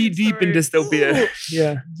dystopia. Knee deep in dystopia. Ooh.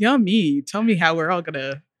 Yeah. Yummy. Tell me how we're all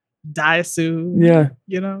gonna die soon. Yeah.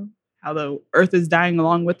 You know, how the earth is dying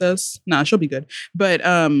along with us. Nah, she'll be good. But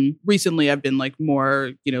recently I've been like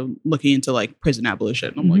more, you know, looking into like prison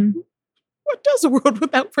abolition. I'm like, what does a world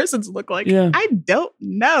without prisons look like? Yeah. I don't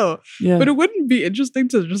know. Yeah. But it wouldn't be interesting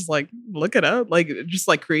to just like look it up, like just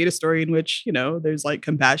like create a story in which, there's like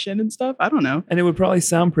compassion and stuff. I don't know. And it would probably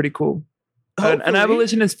sound pretty cool. An Hopefully.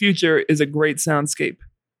 abolitionist future is a great soundscape,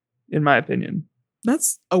 in my opinion.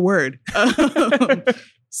 That's a word.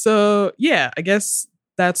 So yeah, I guess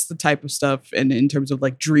that's the type of stuff. And in terms of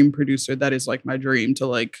like dream producer, that is like my dream, to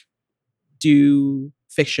like do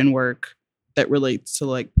fiction work that relates to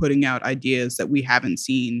like putting out ideas that we haven't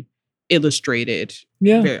seen illustrated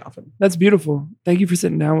very often. That's beautiful. Thank you for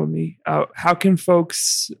sitting down with me. How can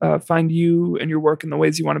folks find you and your work in the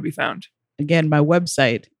ways you want to be found? Again, my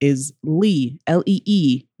website is Lee,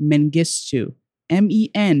 Lee Mengistu,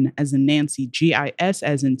 MEN as in Nancy, GIS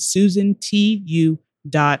as in Susan,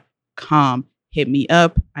 TU.com. Hit me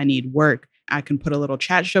up. I need work. I can put a little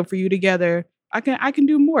chat show for you together. I can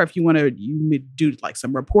do more if you want to do like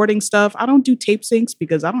some reporting stuff. I don't do tape syncs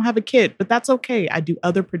because I don't have a kid, but that's okay. I do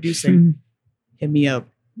other producing. Hit me up.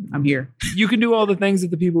 I'm here. You can do all the things that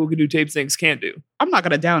the people who can do tape syncs can't do. I'm not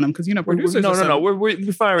gonna down them because producers. No.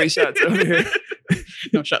 We're firing shots over here.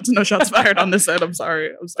 No shots fired on this end. I'm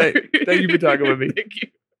sorry. Thank you for talking with me. Thank you.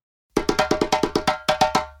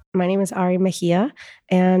 My name is Ari Mejia,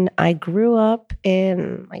 and I grew up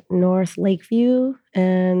in like North Lakeview,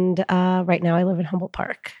 and right now I live in Humboldt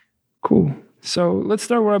Park. Cool. So let's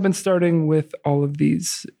start where I've been starting with all of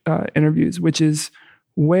these interviews, which is,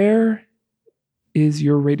 where is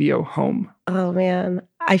your radio home? Oh man,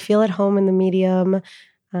 I feel at home in the medium.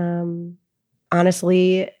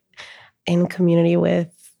 Honestly, in community with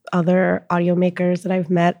other audio makers that I've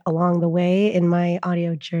met along the way in my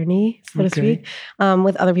audio journey, so to speak,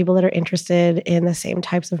 with other people that are interested in the same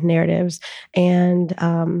types of narratives and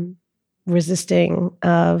resisting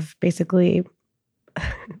of basically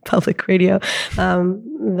public radio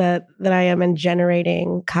that I am, and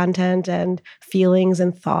generating content and feelings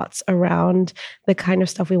and thoughts around the kind of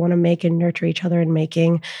stuff we want to make and nurture each other in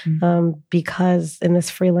making, because in this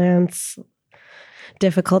freelance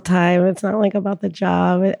difficult time, it's not like about the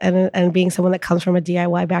job, and being someone that comes from a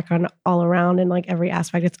DIY background all around in like every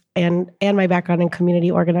aspect, it's and my background in community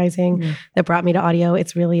organizing that brought me to audio.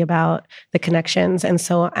 It's really about the connections. And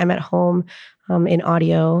so I'm at home in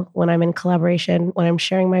audio when I'm in collaboration, when I'm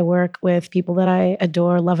sharing my work with people that I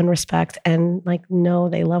adore, love, and respect, and like know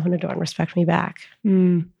they love and adore and respect me back.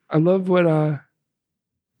 I love what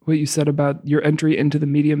you said about your entry into the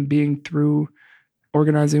medium being through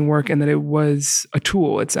organizing work, and that it was a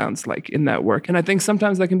tool, it sounds like, in that work. And I think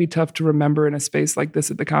sometimes that can be tough to remember in a space like this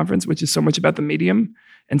at the conference, which is so much about the medium.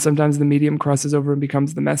 And sometimes the medium crosses over and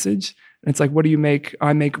becomes the message. And it's like, what do you make?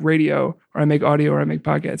 I make radio, or I make audio, or I make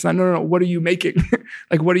podcasts. It's not, no. What are you making?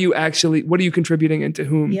 Like, what are you contributing, and to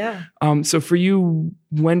whom? Yeah. So for you,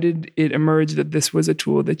 when did it emerge that this was a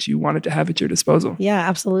tool that you wanted to have at your disposal? Yeah,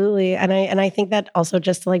 absolutely. And I think that also,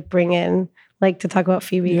 just to like bring in, like, to talk about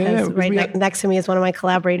Phoebe, because next to me is one of my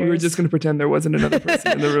collaborators. We were just going to pretend there wasn't another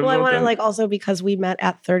person in the room. Well, I want to like also, because we met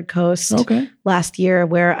at Third Coast last year,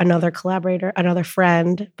 where another collaborator, another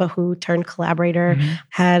friend, but who turned collaborator,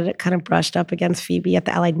 had kind of brushed up against Phoebe at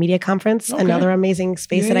the Allied Media Conference. Another amazing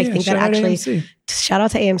space that I think that actually, shout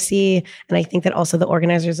out to AMC. And I think that also the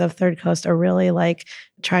organizers of Third Coast are really like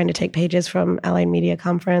trying to take pages from Allied Media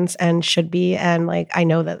Conference, and should be. And like, I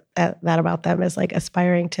know that about them is like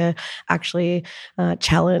aspiring to actually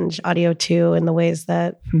challenge audio too in the ways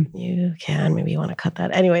that you can. Maybe you want to cut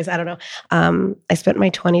that. Anyways, I don't know. I spent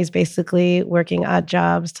my 20s basically working odd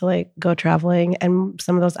jobs to like go traveling. And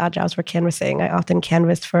some of those odd jobs were canvassing. I often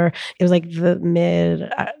canvassed it was like the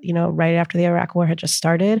mid, right after the Iraq War had just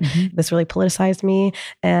started. This really politicized me.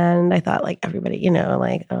 And I thought like everybody,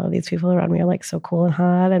 like, oh, these people around me are like so cool and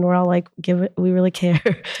hot. And we're all like, we really care.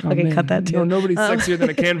 Cut that too. No, nobody's sexier than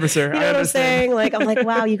a canvasser. You know what I'm saying? Like, I'm like,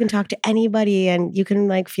 wow, you can talk to anybody and you can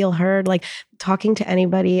like feel heard. Like, talking to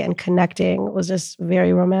anybody and connecting was just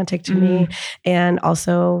very romantic to me. And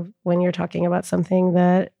also when you're talking about something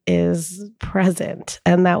that is present.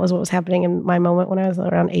 And that was what was happening in my moment when I was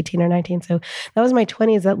around 18 or 19. So that was my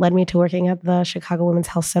 20s that led me to working at the Chicago Women's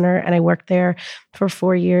Health Center. And I worked there for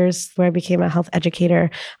 4 years, where I became a health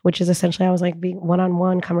educator, which is essentially, I was like being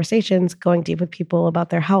one-on-one conversations, going deep with people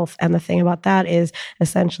about their health. And the thing about that is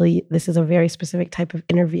essentially, this is a very specific type of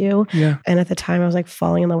interview. Yeah. And at the time I was like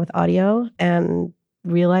falling in love with audio and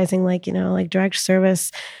realizing like, like direct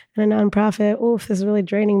service in a nonprofit. Oof, this is really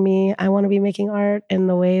draining me. I want to be making art in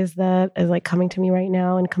the ways that is like coming to me right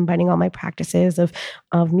now and combining all my practices of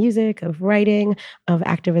music, of writing, of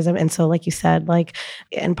activism. And so, like you said, like,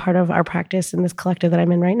 and part of our practice in this collective that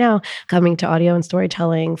I'm in right now, coming to audio and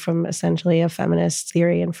storytelling from essentially a feminist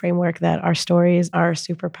theory and framework that our stories, our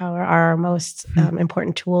superpower, are our most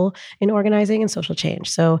important tool in organizing and social change.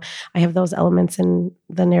 So I have those elements in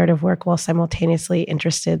the narrative work while simultaneously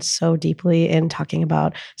interested so deeply in talking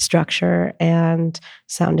about structure and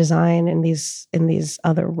sound design in these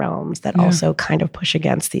other realms that also kind of push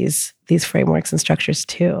against these frameworks and structures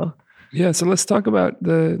too. Yeah, so let's talk about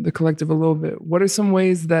the collective a little bit. What are some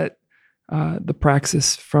ways that the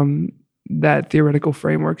praxis from that theoretical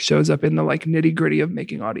framework shows up in the like nitty gritty of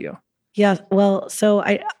making audio? Yeah, well, so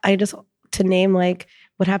I just, to name, like,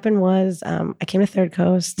 what happened was I came to Third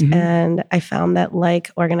Coast and I found that,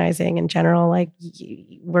 like, organizing in general, like,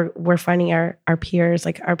 we're finding our peers,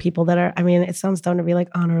 like our people that are, I mean, it sounds dumb to be like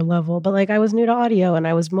on our level, but like I was new to audio and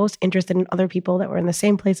I was most interested in other people that were in the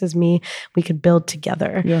same place as me. We could build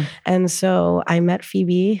together. Yeah. And so I met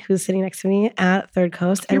Phoebe, who's sitting next to me at Third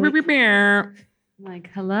Coast. And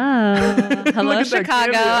like, hello,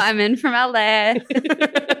 Chicago. I'm in from LA.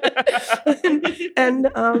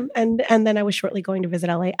 and then I was shortly going to visit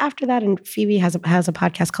LA after that. And Phoebe has a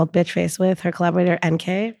podcast called Bitch Face with her collaborator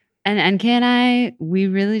NK. And NK and I, we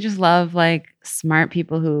really just love like smart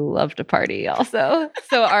people who love to party also.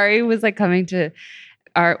 So Ari was like coming to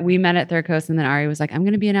we met at Third Coast, and then Ari was like, I'm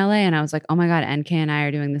going to be in LA. And I was like, oh my God, NK and I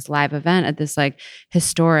are doing this live event at this like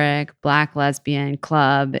historic Black lesbian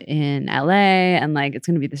club in LA. And like, it's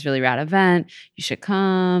going to be this really rad event. You should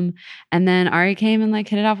come. And then Ari came and like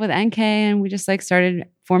hit it off with NK, and we just like started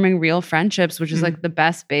forming real friendships, which is like the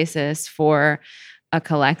best basis for a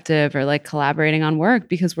collective or like collaborating on work,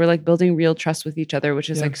 because we're like building real trust with each other, which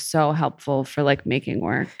is like so helpful for like making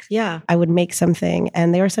work. Yeah. I would make something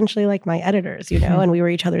and they were essentially like my editors, you know, and we were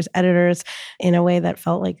each other's editors in a way that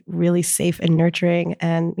felt like really safe and nurturing.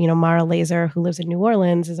 And, you know, Mara Laser, who lives in New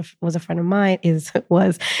Orleans, was a friend of mine,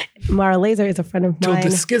 Mara Laser is a friend of mine.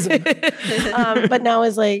 The schism. But now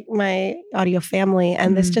is like my audio family.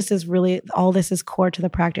 And this just is really, all this is core to the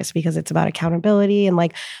practice because it's about accountability and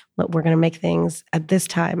like, we're going to make things at this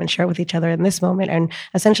time and share it with each other in this moment. And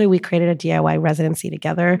essentially we created a DIY residency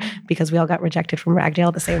together because we all got rejected from Ragdale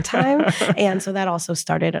at the same time. And so that also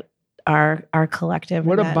started our collective.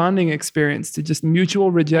 What a bonding experience to just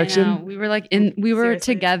mutual rejection. We were like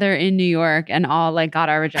together in New York and all like got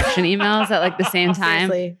our rejection emails at like the same time.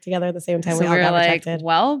 Seriously, together at the same time. So we all got rejected.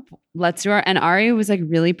 Well, let's do and Ari was like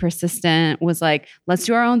really persistent, was like, let's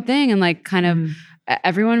do our own thing. And like kind of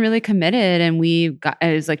everyone really committed. And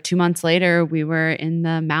it was like 2 months later, we were in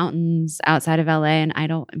the mountains outside of LA in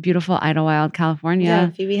beautiful Idlewild, California. Yeah,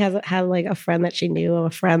 Phoebe had like a friend that she knew of a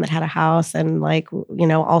friend that had a house, and like, you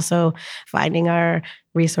know, also finding our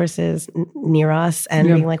resources near us and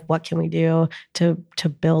being like, what can we do to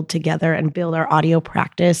build together and build our audio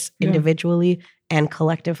practice individually and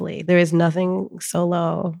collectively. There is nothing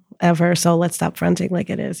solo ever. So let's stop fronting like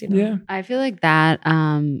it is, you know? Yeah. I feel like that,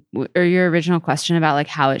 or your original question about like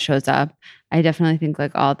how it shows up, I definitely think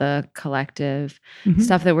like all the collective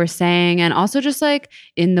stuff that we're saying, and also just like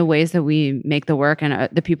in the ways that we make the work and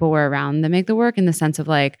the people we're around that make the work, in the sense of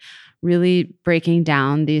like really breaking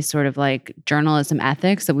down these sort of like journalism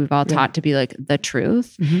ethics that we've all taught to be like the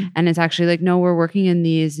truth. And it's actually like, no, we're working in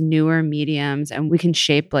these newer mediums and we can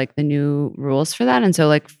shape like the new rules for that. And so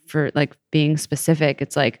like for like being specific,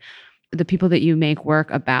 it's like the people that you make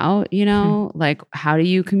work about, you know, like how do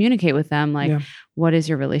you communicate with them? Like what is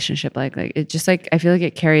your relationship like? Like it just like, I feel like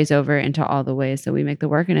it carries over into all the ways that we make the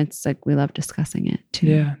work, and it's like, we love discussing it too.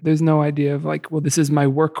 Yeah. There's no idea of like, well, this is my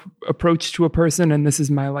work approach to a person and this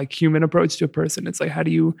is my like human approach to a person. It's like, how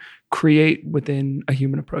do you create within a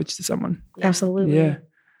human approach to someone? Absolutely. Yeah.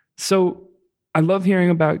 So I love hearing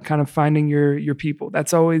about kind of finding your people.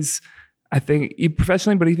 That's always, I think,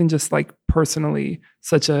 professionally, but even just like personally,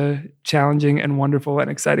 such a challenging and wonderful and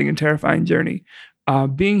exciting and terrifying journey.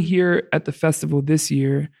 Being here at the festival this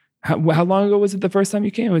year, how long ago was it the first time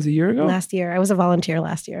you came? It was a year ago? Last year. I was a volunteer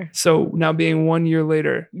last year. So now being 1 year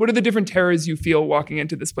later, what are the different terrors you feel walking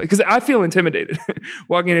into this place? Because I feel intimidated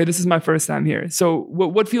walking in here. This is my first time here. So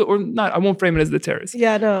what feel, or not, I won't frame it as the terrors.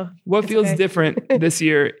 Yeah, no. What feels different this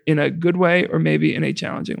year in a good way or maybe in a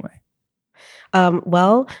challenging way?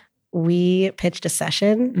 Well, we pitched a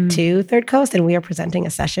session to Third Coast, and we are presenting a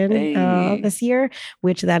session this year,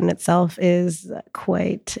 which that in itself is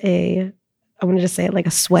quite a I'm going to just say it like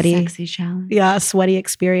a sweaty, Sexy challenge. a sweaty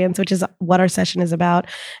experience, which is what our session is about.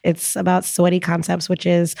 It's about sweaty concepts, which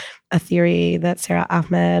is a theory that Sarah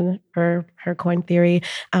Ahmed, her coined theory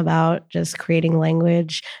about just creating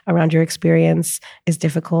language around your experience is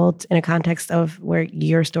difficult in a context of where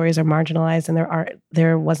your stories are marginalized and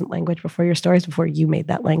there wasn't language before your stories, before you made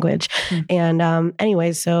that language. And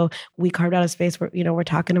anyways, so we carved out a space where, we're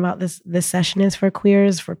talking about this session is for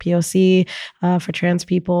queers, for POC, for trans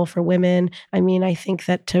people, for women. I mean, I think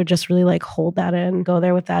that to just really like hold that in, go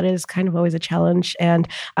there with that is kind of always a challenge. And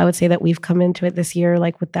I would say that we've come into it this year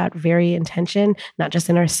like with that very intention, not just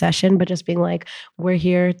in our session, but just being like, we're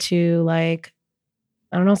here to like,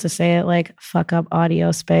 I don't know how to say it, like fuck up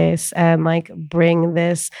audio space and like bring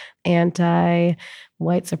this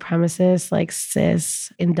anti-white supremacist, like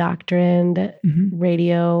cis indoctrined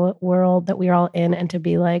radio world that we're all in, and to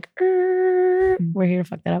be like, we're here to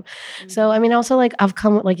fuck that up. So, I mean, also like I've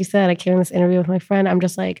come, like you said, I came in this interview with my friend. I'm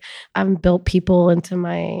just like, I've built people into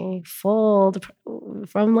my fold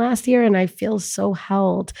from last year and I feel so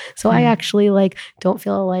held. So I actually like, don't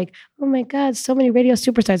feel like, oh my God, so many radio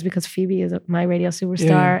superstars, because Phoebe is my radio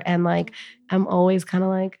superstar. Yeah. And like, I'm always kind of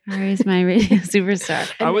like, Ari's my radio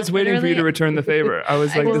superstar. I was waiting for you to return the favor. I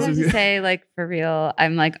was like, I this just is have to say, like, for real,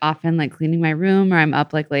 I'm like often like cleaning my room or I'm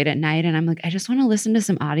up like late at night and I'm like, I just want to listen to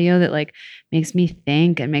some audio that like makes me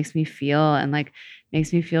think and makes me feel and like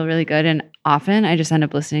makes me feel really good. And often I just end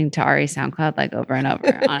up listening to Ari's SoundCloud like over and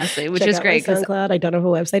over, honestly, which check is out great. my SoundCloud. I don't have a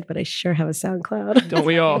website, but I sure have a SoundCloud. Don't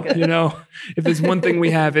we all? If there's one thing we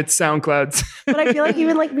have, it's SoundClouds. But I feel like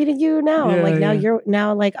even like meeting you now, you're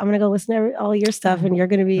now like, I'm going to go listen to all your stuff and you're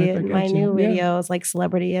going to be in my new videos, like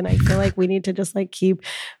celebrity. And I feel like we need to just like keep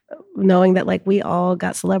knowing that like we all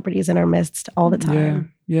got celebrities in our midst all the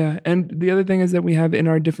time. Yeah. And the other thing is that we have in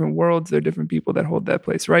our different worlds, there are different people that hold that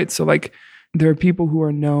place, right? So like, there are people who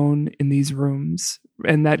are known in these rooms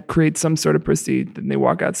and that creates some sort of prestige. Then they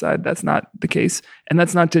walk outside. That's not the case. And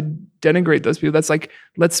that's not to denigrate those people. That's like,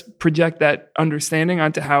 let's project that understanding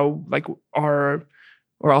onto how like or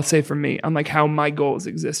I'll say for me, on like how my goals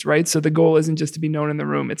exist, right? So the goal isn't just to be known in the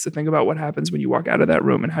room. It's to think about what happens when you walk out of that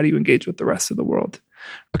room and how do you engage with the rest of the world.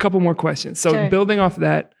 A couple more questions. So Sure. Building off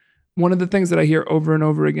that, one of the things that I hear over and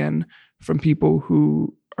over again from people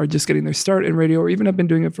who are just getting their start in radio or even have been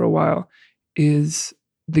doing it for a while is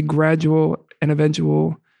the gradual and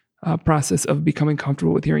eventual process of becoming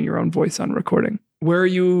comfortable with hearing your own voice on recording. Where are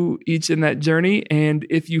you each in that journey? And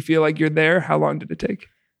if you feel like you're there, how long did it take?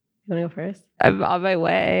 You want to go first? I'm on my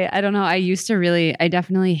way. I don't know. I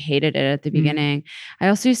definitely hated it at the beginning.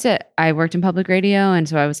 I worked in public radio. And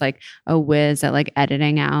so I was like a whiz at like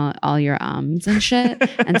editing out all your ums and shit.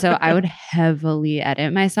 And so I would heavily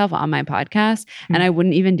edit myself on my podcast. And I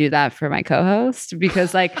wouldn't even do that for my co-host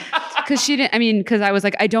because because I was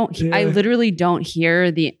like, I literally don't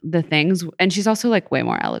hear the things. And she's also like way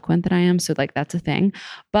more eloquent than I am. So like, that's a thing.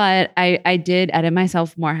 But I did edit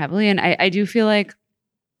myself more heavily. And I do feel like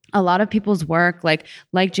a lot of people's work, like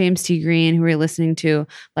James T. Green, who we're listening to,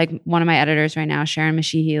 like one of my editors right now, Sharon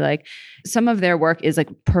Mashihi, like some of their work is like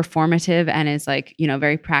performative and is like,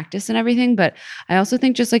 very practiced and everything. But I also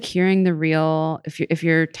think just like hearing the real, if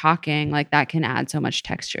you're talking, like that can add so much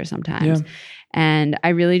texture sometimes. Yeah. And I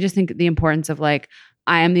really just think the importance of like,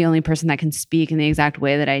 I am the only person that can speak in the exact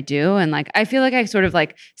way that I do. And like, I feel like I sort of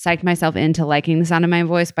like psyched myself into liking the sound of my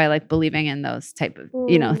voice by like believing in those type of,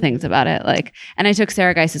 things about it. Like, and I took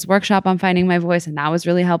Sarah Geis's workshop on finding my voice and that was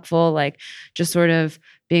really helpful. Like just sort of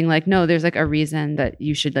being like, no, there's like a reason that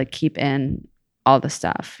you should like keep in all the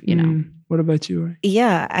stuff, What about you?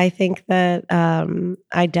 Yeah, I think that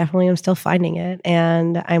I definitely am still finding it.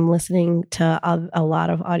 And I'm listening to a lot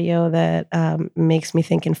of audio that makes me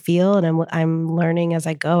think and feel. And I'm learning as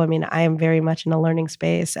I go. I mean, I am very much in a learning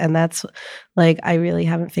space. And that's like, I really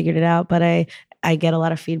haven't figured it out. But I get a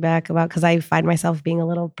lot of feedback about, because I find myself being a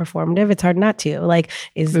little performative. It's hard not to. Like,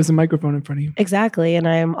 there's a microphone in front of you. Exactly. And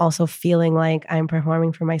I'm also feeling like I'm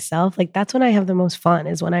performing for myself. Like that's when I have the most fun,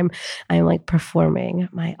 is when I'm like performing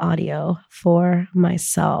my audio for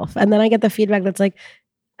myself. And then I get the feedback that's like,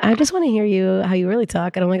 I just want to hear you, how you really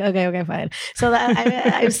talk. And I'm like, okay, fine. So that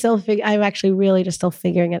I'm actually really just still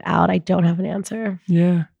figuring it out. I don't have an answer.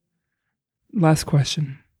 Yeah. Last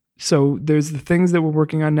question. So there's the things that we're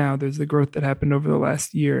working on now. There's the growth that happened over the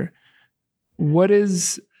last year. What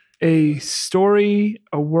is a story,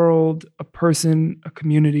 a world, a person, a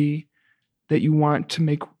community that you want to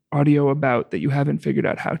make audio about that you haven't figured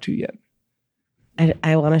out how to yet?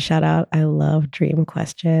 I want to shout out, I love dream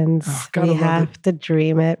questions. Oh, we have to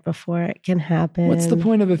dream it before it can happen. What's the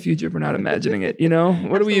point of a future if we're not imagining it?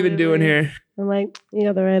 What are we even doing here? I'm like, you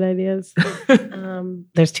got the right ideas.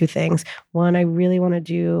 There's two things. One, I really want to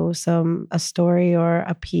do a story or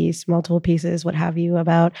a piece, multiple pieces, what have you,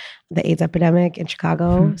 about the AIDS epidemic in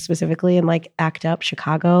Chicago specifically, and like act up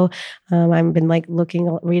Chicago. I've been like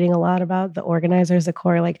reading a lot about the organizers, the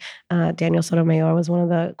core, like Daniel Sotomayor was one of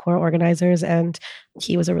the core organizers, and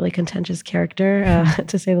he was a really contentious character,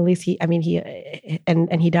 to say the least. He died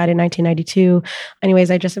in 1992.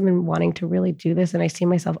 Anyways, I just have been wanting to really do this, and I see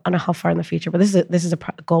myself, I don't know how far in the future, but this is a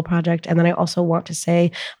goal project. And then I also want to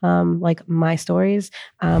say, like my stories.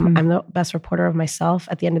 I'm the best reporter of myself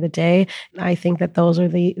at the end of the day. I think that those are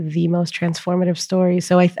the most transformative stories.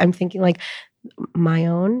 So I'm thinking like my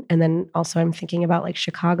own, and then also I'm thinking about like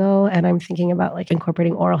Chicago, and I'm thinking about like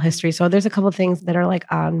incorporating oral history. So there's a couple of things that are like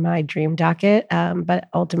on my dream docket, but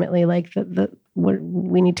ultimately like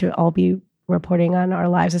we need to all be reporting on our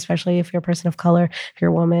lives, especially if you're a person of color, if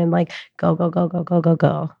you're a woman, like go.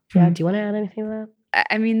 Yeah. Do you want to add anything to that?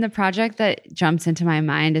 I mean, the project that jumps into my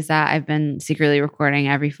mind is that I've been secretly recording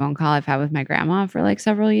every phone call I've had with my grandma for like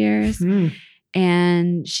several years.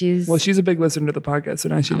 And she's a big listener to the podcast, so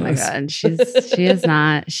now she knows. Oh my God. She is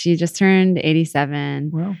not. She just turned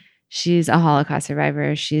 87. Wow. She's a Holocaust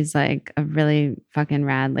survivor. She's like a really fucking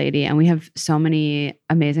rad lady. And we have so many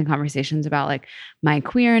amazing conversations about like my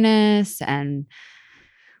queerness and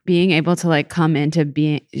being able to like come into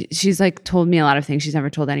being. She's like told me a lot of things she's never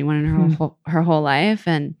told anyone in her whole life.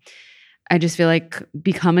 And I just feel like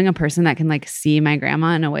becoming a person that can like see my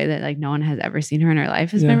grandma in a way that like no one has ever seen her in her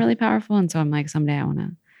life has been really powerful. And so I'm like, someday I want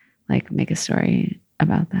to like make a story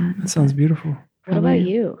about that. That sounds beautiful. What about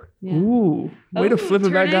you? Yeah. Ooh, way to flip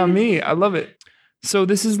it back on me. I love it. So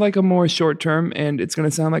this is like a more short term, and it's going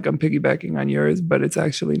to sound like I'm piggybacking on yours, but it's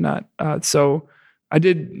actually not. So I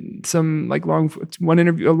did some like long form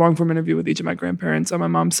interview with each of my grandparents on my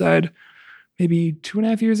mom's side, maybe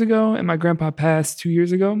 2.5 years ago, and my grandpa passed 2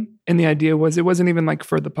 years ago. And the idea was it wasn't even like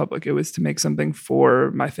for the public. It was to make something for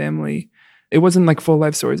my family. It wasn't like full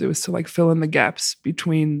life stories. It was to like fill in the gaps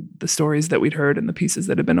between the stories that we'd heard and the pieces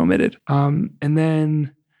that had been omitted. And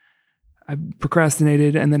then I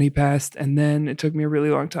procrastinated, and then he passed. And then it took me a really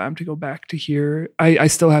long time to go back to hear. I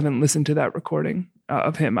still haven't listened to that recording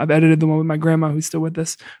of him. I've edited the one with my grandma, who's still with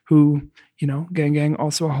us, who, you know, gang,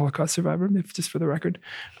 also a Holocaust survivor, if just for the record.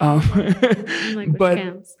 But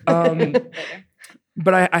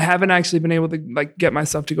I haven't actually been able to like get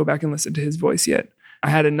myself to go back and listen to his voice yet. I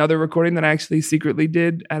had another recording that I actually secretly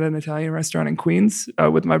did at an Italian restaurant in Queens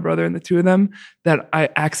with my brother and the two of them that I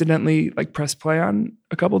accidentally like pressed play on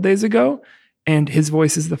a couple days ago. And his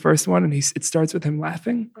voice is the first one, and it starts with him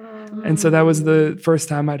laughing. And so that was the first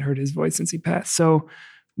time I'd heard his voice since he passed. So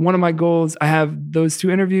one of my goals, I have those two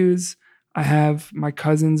interviews. I have my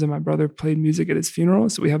cousins and my brother played music at his funeral.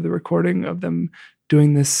 So we have the recording of them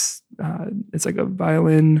doing this. It's like a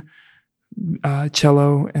violin,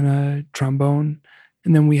 cello, and a trombone.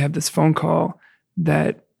 And then we have this phone call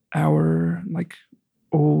that our like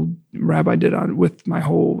old rabbi did on with my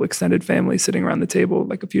whole extended family sitting around the table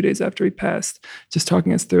like a few days after he passed, just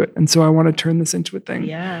talking us through it. And so I want to turn this into a thing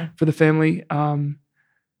for the family.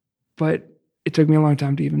 But it took me a long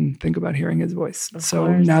time to even think about hearing his voice. So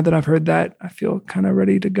now that I've heard that, I feel kind of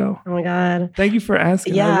ready to go. Oh my God. Thank you for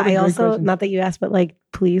asking. Yeah, I also, question. Not that you asked, but like,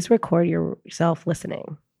 please record yourself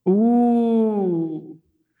listening. Ooh.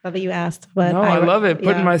 Not that you asked, but no, I love it.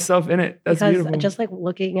 Putting myself in it. That's because beautiful. Just like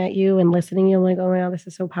looking at you and listening, you're like, oh my God, this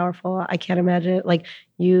is so powerful. I can't imagine it. Like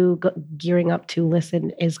you gearing up to listen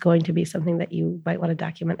is going to be something that you might want to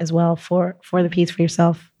document as well for the piece for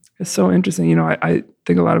yourself. It's so interesting. You know, I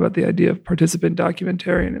think a lot about the idea of participant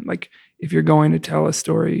documentarian, and like if you're going to tell a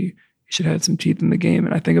story, you should have some teeth in the game.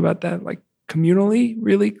 And I think about that like communally,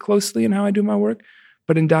 really closely in how I do my work.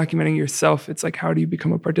 But in documenting yourself, it's like, how do you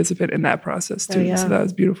become a participant in that process too? Oh, yeah. So that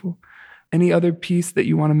was beautiful. Any other piece that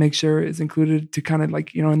you want to make sure is included to kind of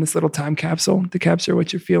like, you know, in this little time capsule to capture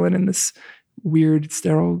what you're feeling in this weird,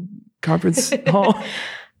 sterile conference hall?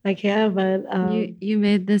 I can't, but you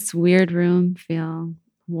made this weird room feel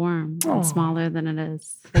warm and smaller than it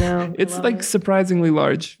is. I know. It's like surprisingly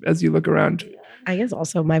large as you look around. I guess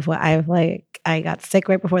also my voice, I got sick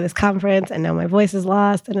right before this conference, and now my voice is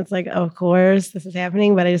lost, and it's like, of course this is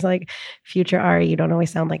happening, but I just like, future Ari, you don't always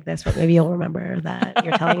sound like this, but maybe you'll remember that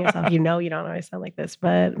you're telling yourself, you don't always sound like this,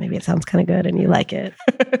 but maybe it sounds kind of good and you like it.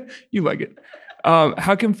 You like it.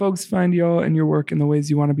 How can folks find y'all and your work in the ways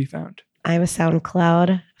you want to be found? I have a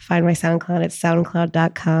SoundCloud. Find my SoundCloud at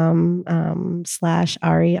soundcloud.com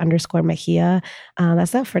 /Ari_Mejia.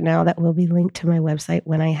 That's that for now. That will be linked to my website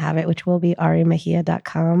when I have it, which will be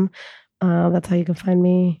arimejia.com. That's how you can find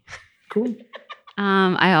me. Cool.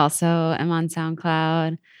 I also am on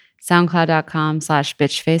SoundCloud.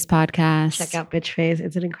 SoundCloud.com/bitchfacepodcast. Check out Bitch Face.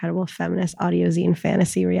 It's an incredible feminist audio zine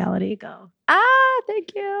fantasy reality. Go.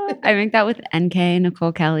 Thank you. I make that with NK,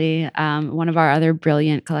 Nicole Kelly, one of our other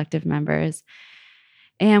brilliant collective members.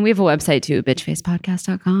 And we have a website too,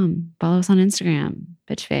 bitchfacepodcast.com. Follow us on Instagram,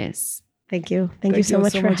 bitchface. Thank you. Thank you so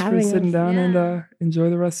much for having us. Sitting down and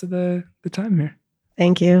enjoy the rest of the time here.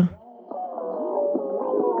 Thank you.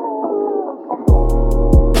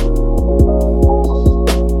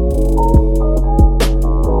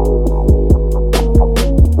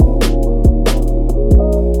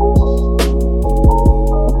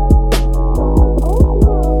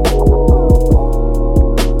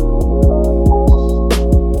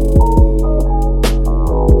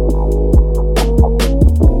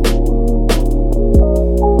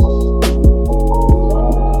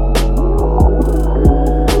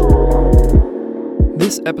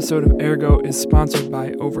 This episode of Ergo is sponsored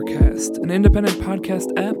by Overcast, an independent podcast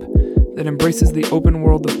app that embraces the open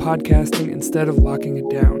world of podcasting instead of locking it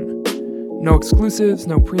down. No exclusives,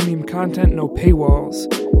 no premium content, no paywalls.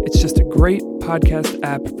 It's just a great podcast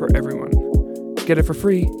app for everyone. Get it for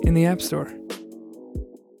free in the App Store.